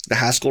 The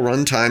Haskell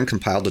runtime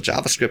compiled to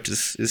JavaScript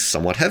is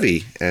somewhat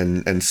heavy.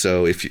 And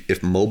so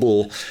if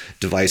mobile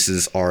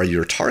devices are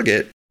your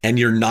target and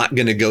you're not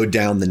going to go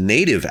down the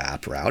native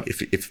app route,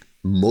 if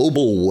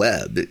mobile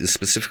web is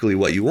specifically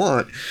what you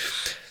want,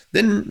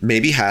 then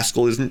maybe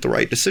Haskell isn't the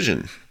right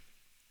decision.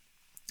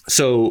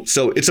 So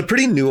it's a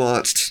pretty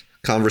nuanced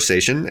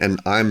conversation,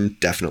 and I'm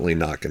definitely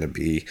not going to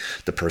be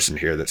the person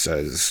here that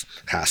says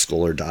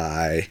Haskell or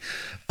die.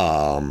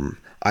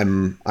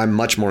 I'm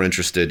much more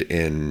interested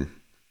in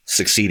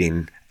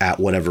succeeding at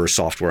whatever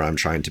software I'm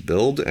trying to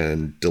build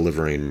and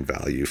delivering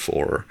value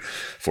for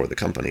the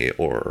company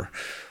or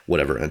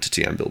whatever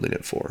entity I'm building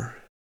it for.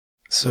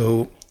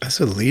 So as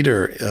a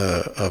leader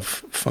of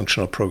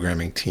functional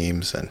programming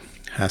teams and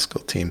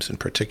Haskell teams in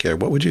particular,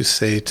 what would you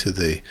say to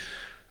the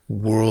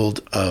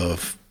world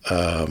of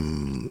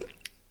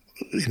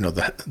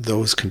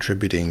those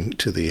contributing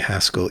to the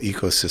Haskell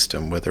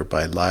ecosystem, whether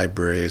by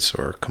libraries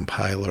or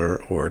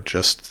compiler or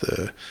just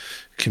the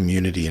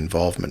community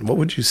involvement? What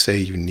would you say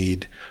you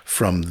need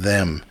from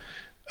them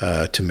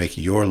to make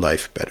your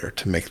life better,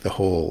 to make the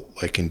whole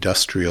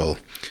industrial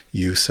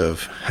use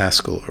of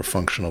Haskell or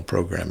functional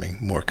programming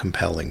more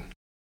compelling?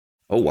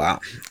 Oh, wow.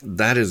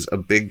 That is a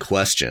big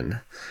question.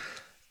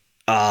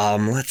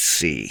 Let's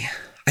see.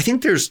 I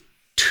think there's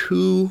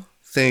two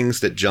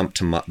things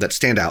that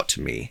stand out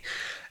to me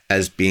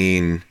as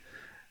being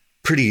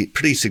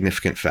pretty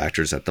significant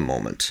factors at the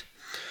moment.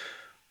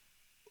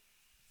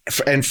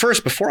 And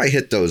first, before I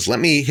hit those, let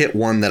me hit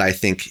one that I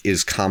think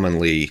is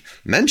commonly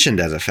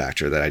mentioned as a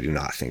factor that I do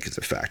not think is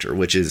a factor,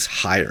 which is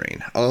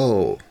hiring.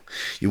 Oh,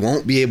 you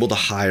won't be able to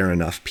hire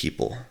enough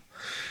people.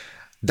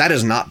 That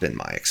has not been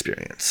my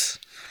experience.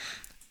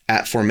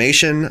 At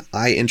Formation,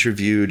 I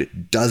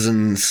interviewed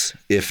dozens,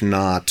 if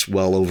not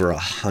well over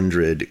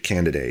 100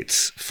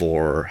 candidates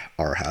for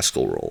our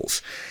Haskell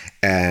roles.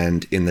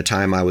 And in the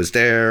time I was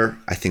there,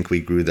 I think we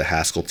grew the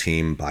Haskell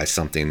team by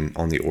something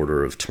on the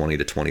order of 20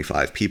 to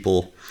 25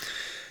 people.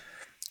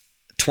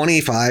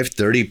 25,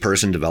 30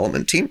 person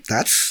development team,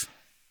 that's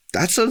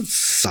a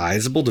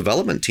sizable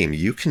development team.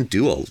 You can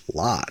do a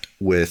lot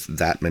with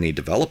that many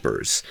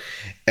developers.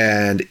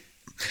 And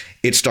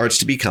it starts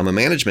to become a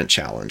management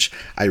challenge.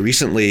 I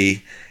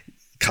recently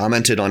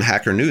commented on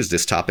Hacker News.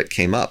 This topic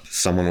came up.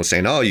 Someone was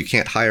saying, oh, you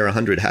can't hire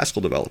 100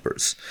 Haskell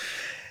developers.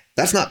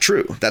 That's not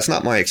true. That's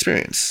not my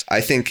experience.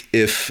 I think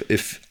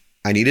if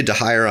I needed to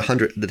hire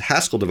 100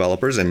 Haskell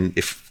developers, and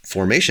if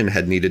Formation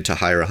had needed to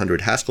hire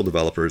 100 Haskell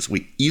developers,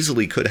 we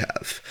easily could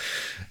have,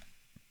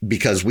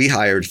 because we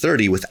hired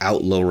 30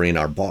 without lowering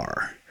our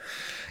bar.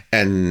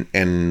 And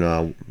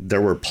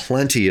there were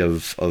plenty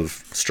of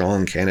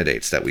strong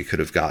candidates that we could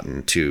have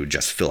gotten to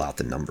just fill out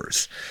the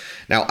numbers.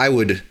 Now, I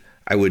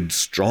would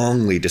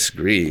strongly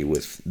disagree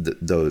with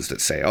those that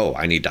say, oh,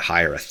 I need to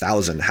hire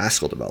 1,000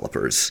 Haskell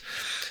developers.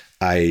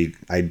 I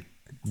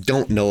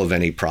don't know of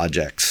any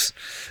projects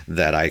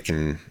that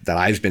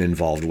I've been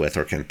involved with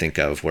or can think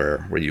of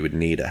where you would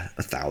need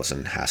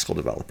 1,000 Haskell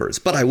developers.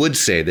 But I would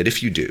say that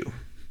if you do,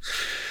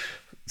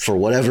 for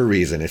whatever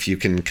reason, if you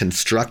can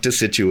construct a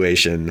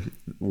situation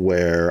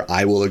where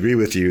I will agree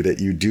with you that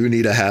you do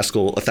need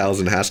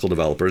 1,000 Haskell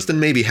developers, then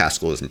maybe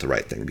Haskell isn't the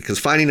right thing, because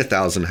finding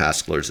 1,000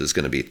 Haskellers is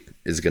going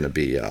to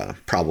be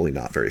probably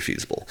not very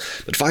feasible.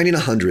 But finding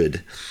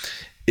 100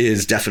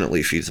 is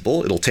definitely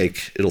feasible. It'll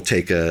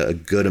take a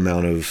good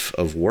amount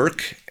of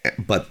work,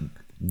 but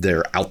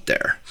they're out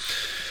there.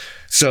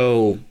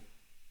 So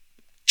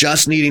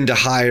just needing to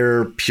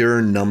hire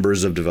pure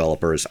numbers of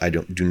developers, I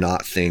do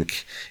not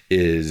think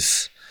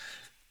is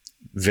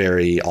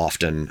very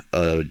often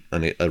a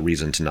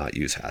reason to not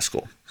use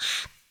Haskell.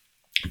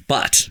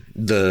 But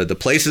the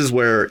places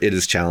where it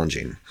is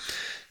challenging,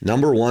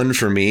 number one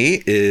for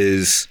me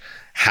is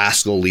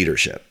Haskell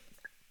leadership.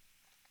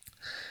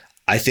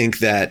 I think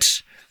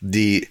that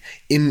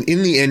in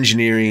the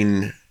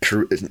engineering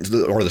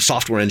or the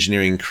software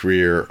engineering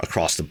career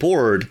across the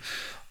board,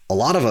 a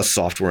lot of us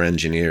software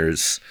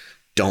engineers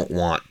don't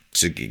want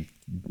to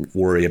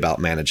worry about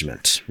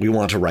management. We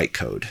want to write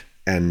code.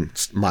 And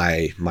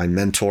my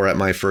mentor at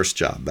my first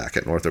job back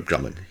at Northrop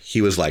Grumman,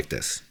 he was like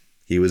this.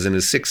 He was in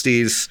his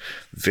 60s,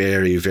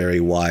 very,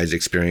 very wise,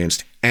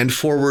 experienced, and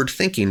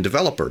forward-thinking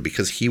developer,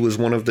 because he was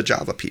one of the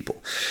Java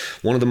people,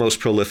 one of the most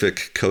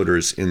prolific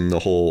coders in the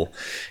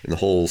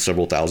whole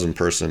several thousand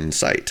person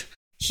site.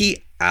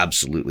 He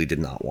absolutely did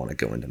not want to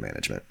go into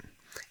management.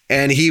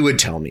 And he would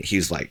tell me,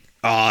 he's like,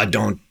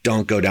 don't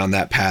go down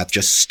that path.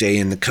 Just stay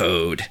in the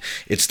code.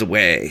 It's the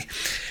way.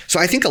 So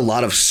I think a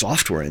lot of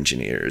software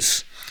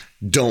engineers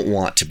don't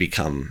want to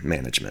become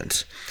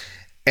management.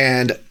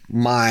 And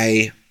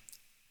my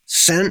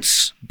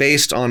sense,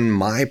 based on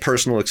my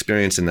personal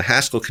experience in the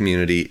Haskell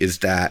community, is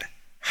that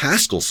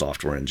Haskell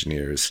software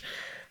engineers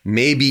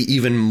may be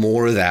even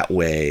more that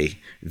way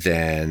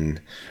than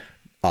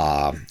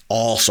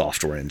all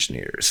software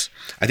engineers.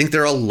 I think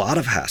there are a lot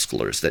of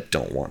Haskellers that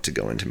don't want to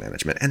go into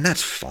management, and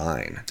that's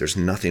fine. There's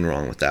nothing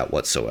wrong with that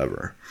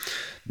whatsoever.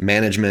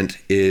 Management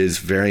is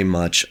very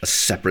much a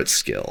separate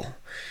skill.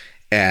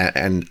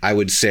 And I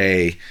would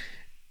say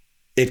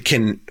it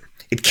can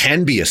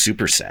be a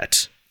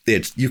superset.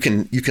 You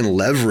can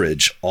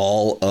leverage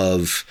all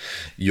of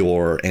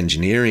your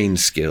engineering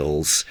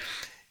skills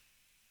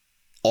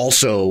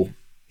also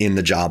in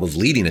the job of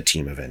leading a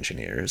team of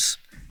engineers.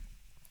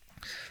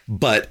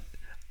 But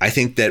I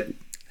think that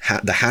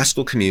the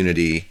Haskell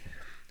community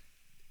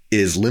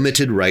is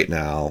limited right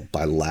now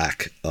by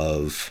lack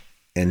of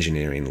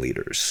engineering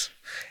leaders.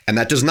 And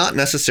that does not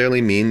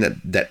necessarily mean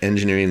that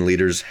engineering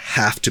leaders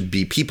have to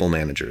be people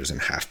managers and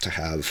have to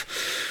have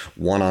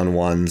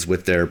one-on-ones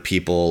with their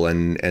people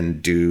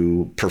and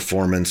do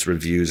performance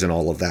reviews and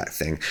all of that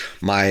thing.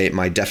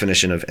 My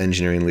definition of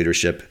engineering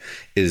leadership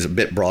is a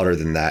bit broader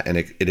than that, and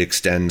it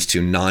extends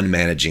to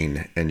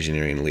non-managing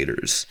engineering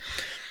leaders.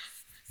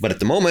 But at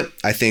the moment,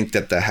 I think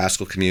that the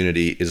Haskell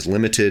community is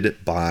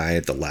limited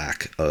by the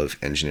lack of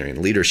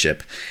engineering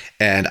leadership,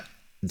 and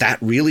that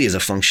really is a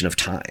function of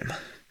time.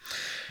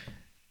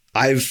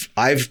 I've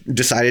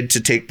decided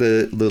to take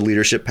the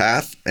leadership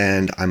path,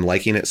 and I'm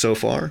liking it so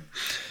far.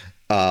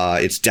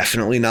 It's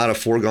definitely not a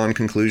foregone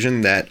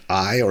conclusion that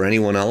I or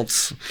anyone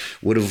else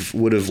would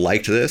have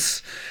liked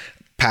this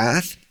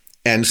path,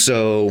 and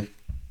so.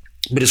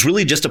 But it's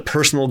really just a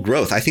personal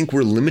growth. I think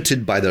we're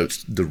limited by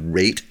the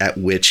rate at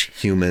which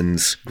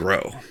humans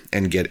grow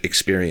and get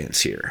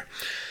experience here.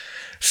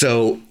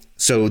 So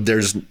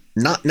there's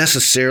not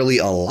necessarily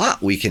a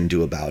lot we can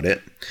do about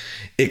it,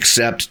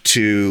 except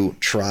to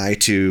try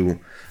to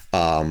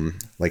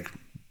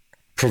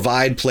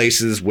provide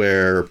places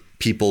where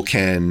people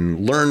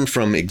can learn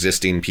from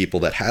existing people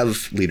that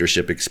have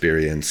leadership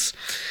experience,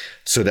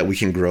 so that we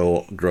can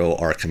grow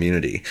our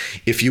community.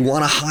 If you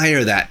want to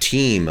hire that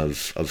team of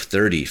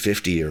 30,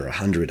 50, or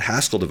 100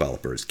 Haskell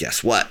developers,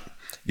 guess what?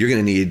 You're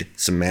going to need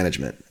some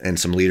management and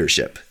some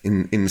leadership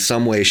in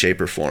some way,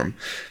 shape, or form.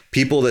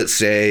 People that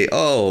say,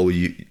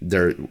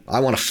 I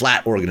want a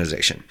flat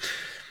organization.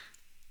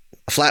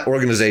 A flat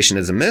organization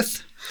is a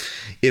myth.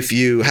 If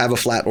you have a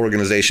flat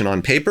organization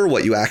on paper,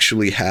 what you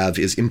actually have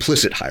is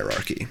implicit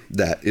hierarchy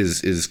that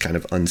is kind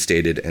of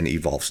unstated and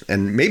evolves.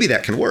 And maybe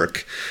that can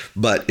work,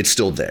 but it's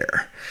still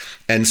there.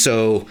 And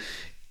so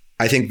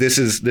I think this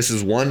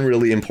is one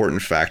really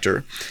important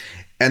factor.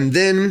 And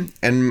then,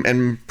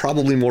 and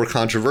probably more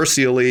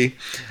controversially,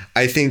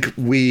 I think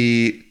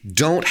we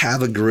don't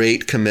have a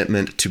great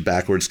commitment to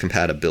backwards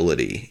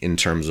compatibility in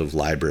terms of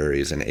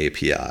libraries and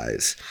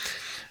APIs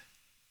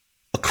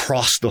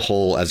across the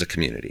whole as a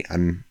community.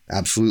 I'm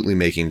absolutely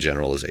making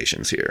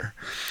generalizations here.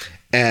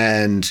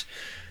 And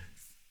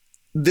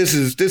this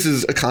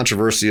is a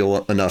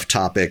controversial enough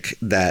topic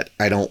that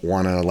I don't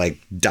want to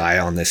die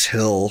on this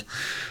hill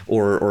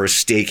or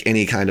stake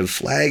any kind of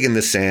flag in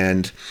the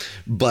sand.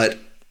 But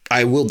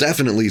I will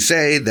definitely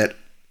say that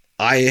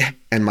I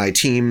and my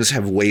teams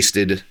have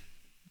wasted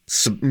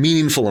some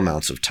meaningful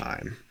amounts of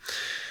time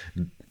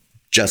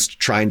just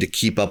trying to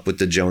keep up with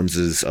the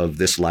Joneses of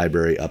this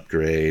library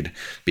upgrade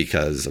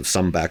because of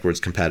some backwards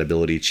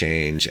compatibility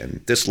change.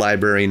 And this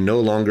library no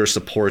longer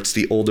supports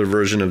the older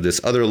version of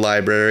this other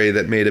library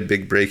that made a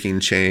big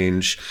breaking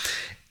change.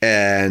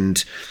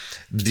 And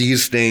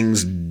these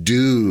things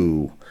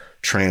do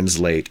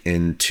translate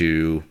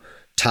into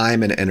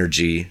time and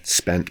energy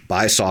spent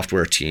by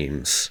software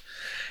teams.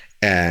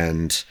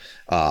 And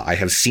I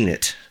have seen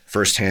it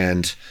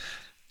firsthand.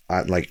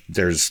 Like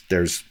there's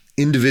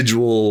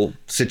individual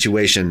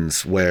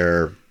situations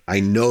where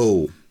I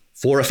know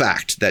for a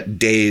fact that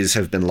days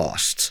have been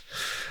lost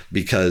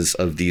because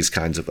of these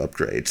kinds of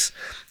upgrades.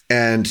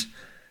 And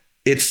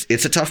it's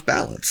a tough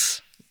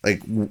balance.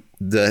 Like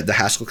the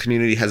Haskell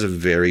community has a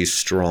very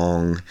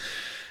strong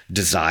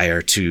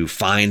desire to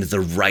find the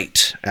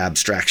right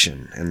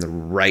abstraction and the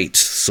right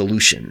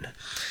solution.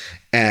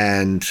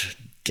 And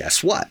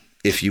guess what?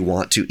 If you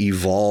want to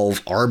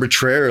evolve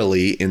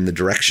arbitrarily in the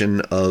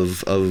direction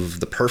of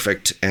the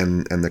perfect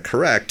and the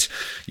correct,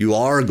 you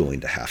are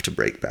going to have to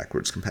break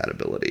backwards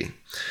compatibility.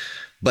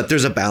 But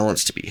there's a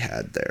balance to be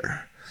had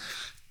there.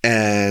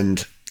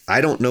 And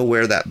I don't know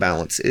where that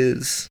balance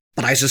is,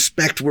 but I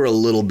suspect we're a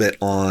little bit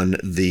on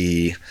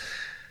the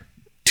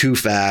too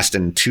fast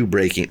and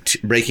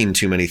breaking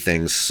too many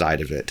things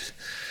side of it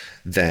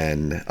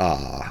than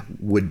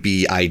would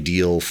be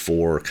ideal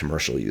for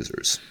commercial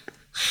users.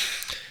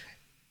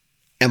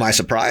 Am I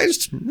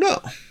surprised?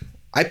 No.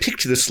 I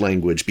picked this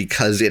language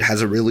because it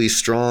has a really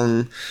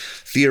strong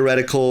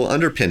theoretical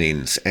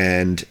underpinnings,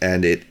 and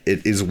it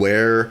is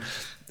where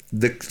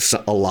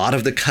a lot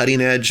of the cutting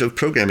edge of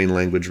programming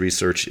language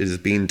research is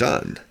being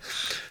done.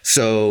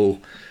 So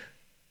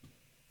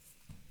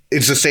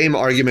it's the same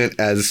argument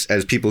as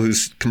people who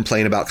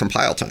complain about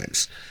compile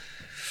times.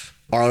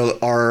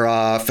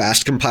 Are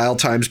fast compile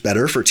times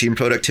better for team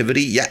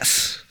productivity?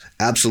 Yes,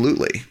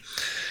 absolutely.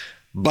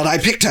 But I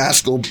picked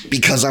Haskell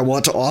because I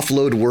want to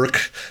offload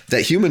work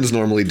that humans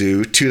normally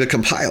do to the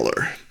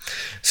compiler.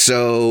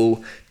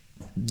 So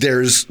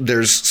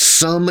there's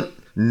some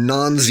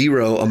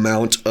non-zero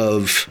amount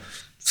of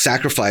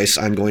sacrifice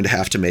I'm going to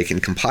have to make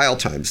in compile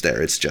times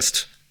there.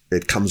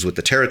 It comes with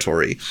the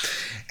territory.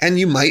 And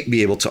you might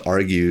be able to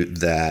argue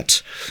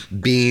that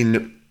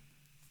being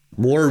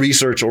more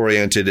research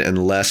oriented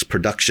and less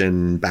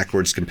production,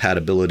 backwards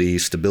compatibility,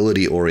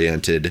 stability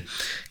oriented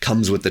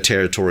comes with the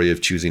territory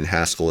of choosing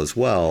Haskell as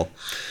well.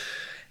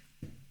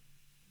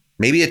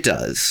 Maybe it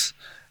does.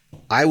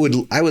 I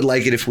would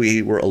like it if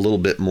we were a little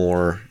bit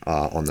more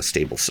on the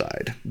stable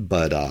side,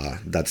 but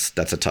that's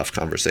a tough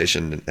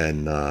conversation,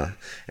 and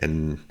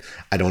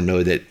I don't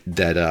know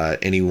that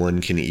anyone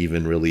can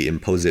even really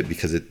impose it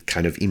because it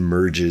kind of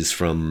emerges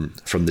from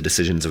the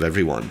decisions of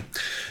everyone,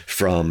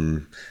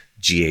 from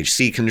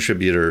GHC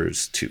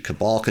contributors to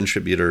Cabal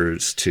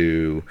contributors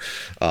to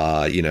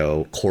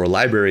core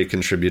library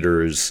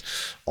contributors,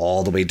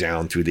 all the way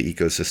down through the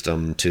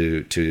ecosystem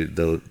to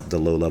the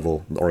low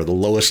level or the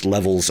lowest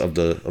levels of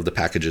the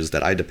packages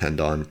that I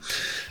depend on.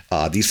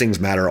 These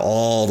things matter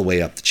all the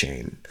way up the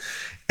chain,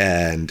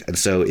 and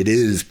so it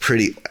is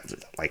pretty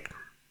like,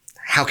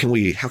 how can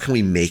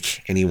we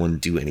make anyone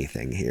do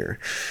anything here?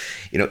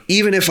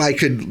 Even if I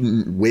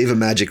could wave a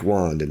magic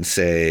wand and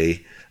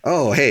say,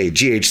 oh, hey,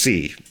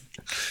 GHC,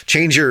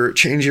 change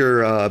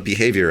your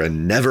behavior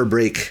and never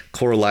break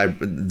core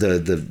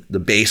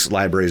the base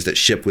libraries that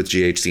ship with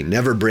GHC.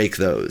 Never break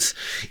those.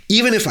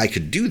 Even if I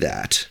could do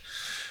that,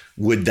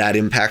 would that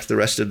impact the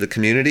rest of the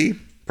community?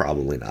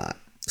 Probably not.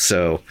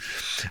 So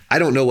I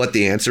don't know what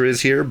the answer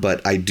is here,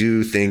 but I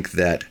do think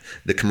that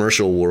the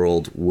commercial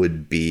world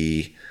would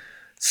be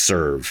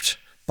served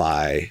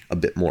by a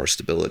bit more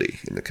stability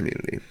in the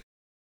community.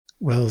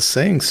 Well,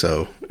 saying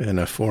so in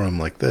a forum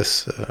like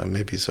this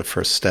maybe is a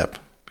first step,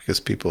 because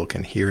people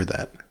can hear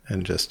that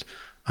and just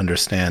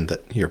understand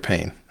that your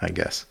pain, I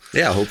guess.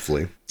 Yeah,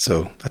 hopefully.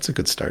 So that's a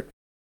good start.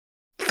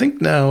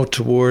 Think now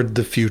toward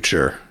the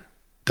future,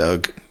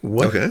 Doug.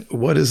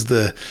 What is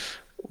the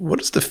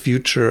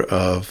future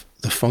of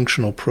the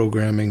functional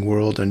programming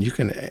world? And you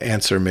can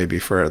answer maybe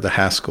for the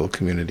Haskell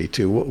community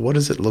too. What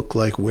does it look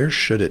like? Where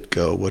should it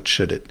go? What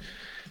should it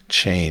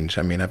change?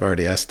 I mean, I've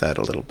already asked that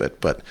a little bit,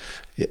 but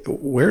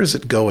where is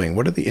it going?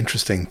 What are the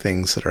interesting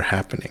things that are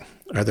happening?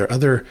 Are there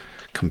other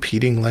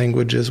competing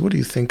languages? What do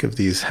you think of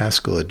these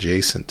Haskell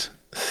adjacent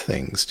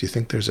things? Do you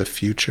think there's a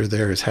future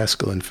there? Is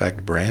Haskell in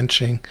fact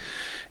branching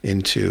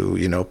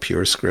into,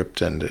 pure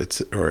script, and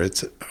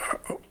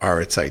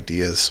are its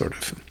ideas sort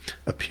of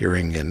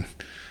appearing in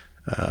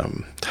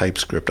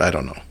TypeScript? I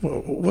don't know.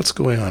 What's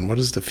going on? What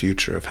is the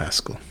future of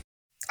Haskell?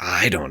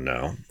 I don't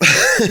know.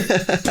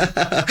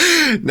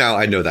 Now,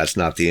 I know that's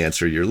not the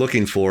answer you're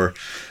looking for.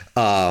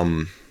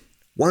 One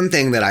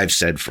thing that I've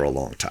said for a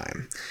long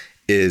time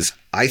is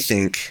I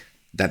think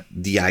that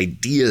the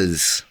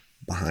ideas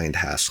behind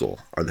Haskell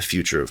are the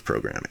future of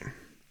programming.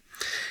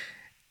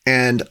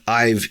 And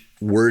I've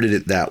worded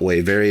it that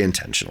way very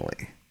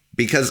intentionally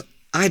because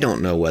I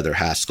don't know whether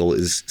Haskell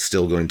is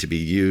still going to be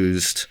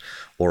used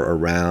or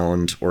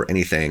around or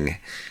anything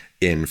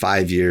in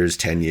 5 years,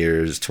 10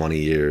 years, 20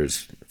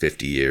 years,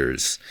 50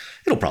 years.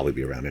 It'll probably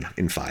be around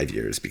in 5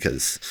 years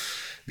because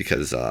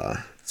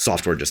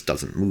software just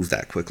doesn't move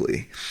that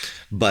quickly.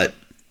 But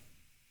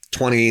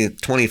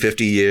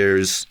 50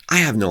 years, I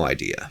have no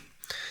idea.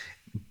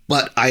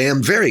 But I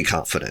am very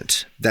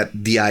confident that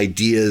the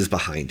ideas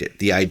behind it,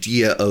 the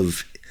idea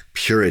of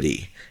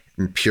purity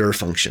and pure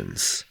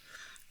functions,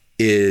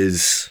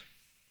 is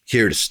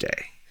here to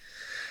stay.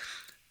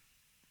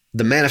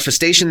 The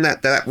manifestation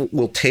that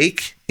will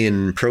take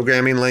in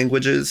programming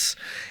languages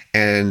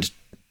and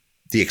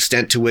the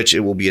extent to which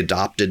it will be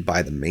adopted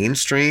by the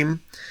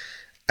mainstream,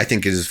 I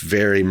think is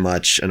very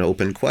much an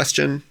open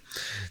question.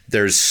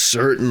 There's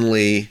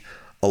certainly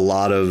a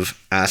lot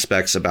of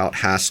aspects about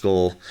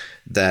Haskell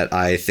that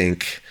I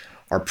think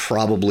are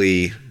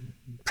probably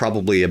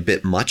a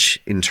bit much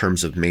in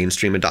terms of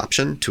mainstream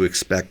adoption to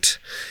expect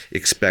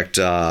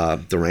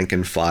the rank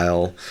and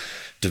file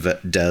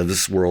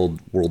devs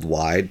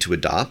worldwide to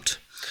adopt.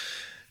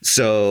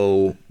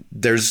 So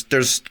there's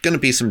going to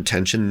be some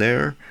tension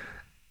there.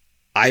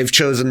 I've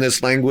chosen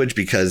this language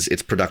because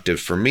it's productive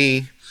for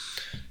me.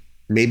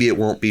 Maybe it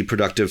won't be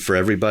productive for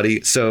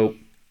everybody. So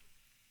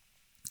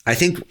I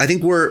think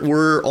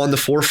we're on the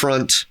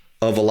forefront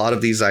of a lot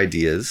of these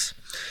ideas.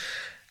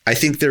 I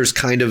think there's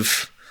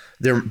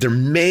there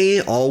may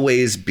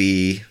always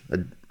be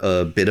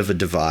a bit of a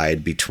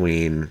divide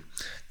between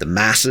the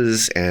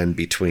masses and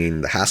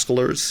between the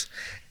Haskellers,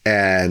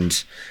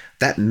 and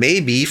that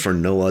may be for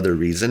no other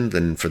reason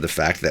than for the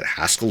fact that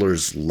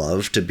Haskellers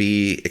love to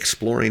be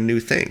exploring new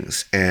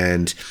things.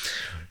 And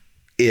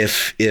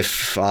if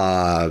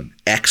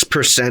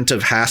X%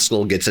 of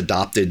Haskell gets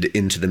adopted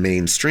into the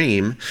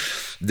mainstream,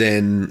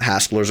 then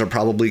Haskellers are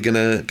probably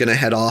gonna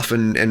head off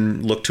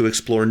and look to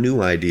explore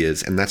new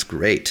ideas, and that's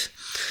great.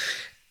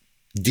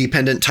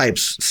 Dependent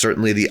types,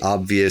 certainly the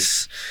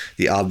obvious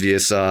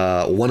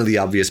one of the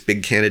obvious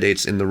big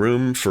candidates in the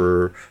room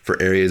for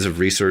areas of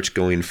research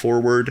going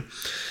forward.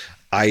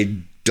 I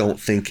don't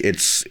think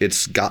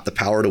it's got the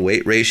power to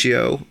weight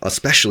ratio,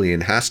 especially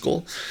in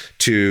Haskell,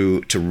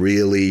 to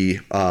really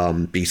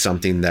be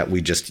something that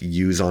we just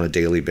use on a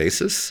daily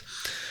basis.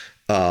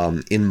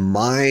 In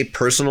my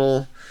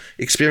personal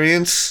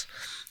experience,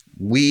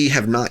 we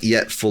have not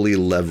yet fully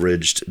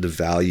leveraged the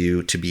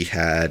value to be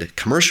had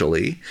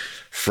commercially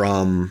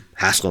from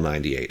Haskell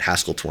 98,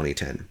 Haskell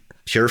 2010,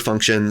 pure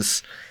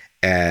functions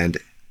and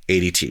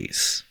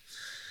ADTs.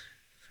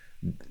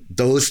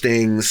 Those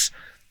things,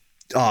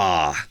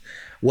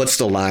 what's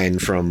the line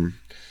from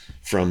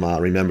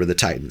Remember the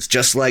Titans?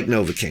 Just like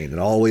Novocaine, it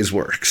always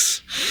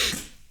works.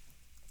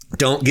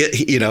 Don't get,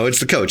 it's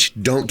the coach.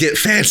 Don't get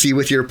fancy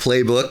with your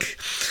playbook.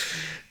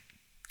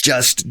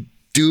 Just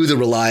do the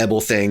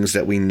reliable things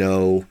that we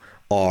know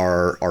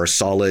are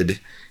solid,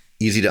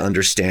 easy to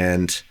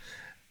understand.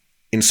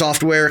 In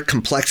software,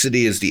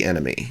 complexity is the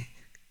enemy.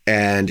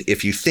 And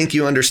if you think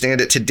you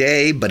understand it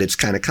today, but it's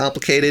kind of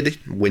complicated,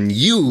 when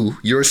you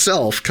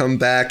yourself come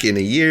back in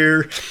a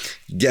year,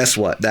 guess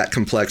what? That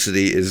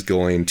complexity is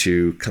going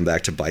to come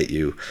back to bite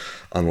you,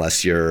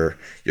 unless you're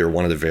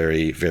one of the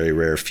very, very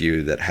rare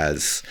few that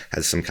has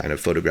some kind of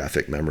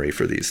photographic memory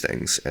for these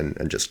things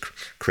and just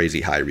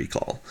crazy high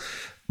recall.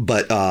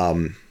 But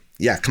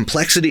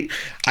complexity.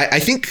 I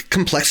think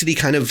complexity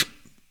kind of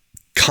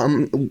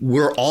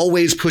we're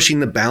always pushing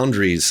the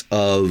boundaries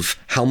of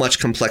how much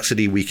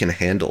complexity we can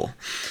handle.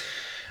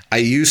 I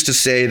used to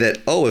say that,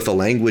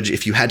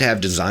 if you had to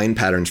have design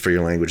patterns for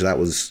your language, that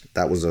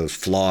was a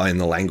flaw in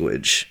the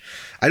language.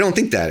 I don't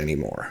think that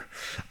anymore.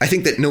 I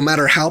think that no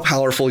matter how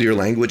powerful your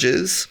language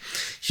is,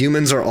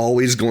 humans are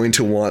always going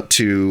to want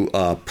to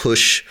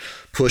push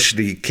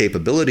the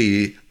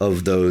capability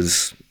of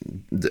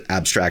the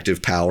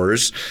abstractive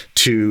powers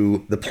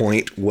to the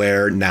point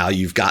where now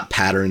you've got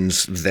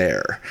patterns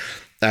there.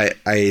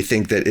 I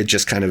think that it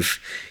just kind of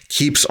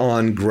keeps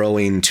on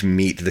growing to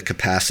meet the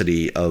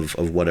capacity of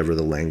whatever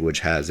the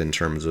language has in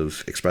terms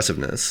of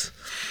expressiveness.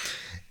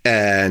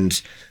 And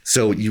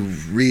so you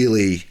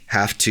really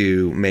have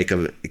to make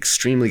an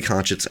extremely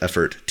conscious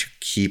effort to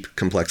keep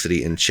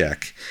complexity in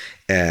check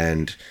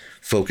and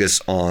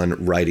focus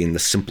on writing the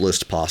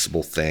simplest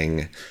possible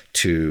thing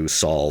to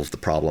solve the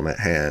problem at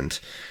hand.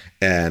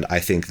 And I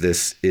think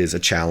this is a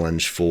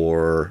challenge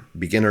for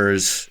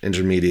beginners,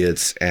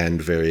 intermediates, and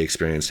very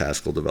experienced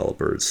Haskell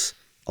developers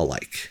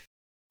alike.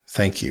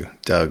 Thank you,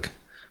 Doug,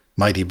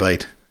 Mighty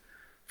Byte,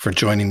 for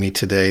joining me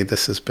today.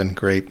 This has been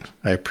great.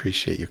 I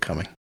appreciate you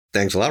coming.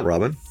 Thanks a lot,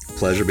 Robin.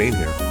 Pleasure being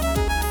here.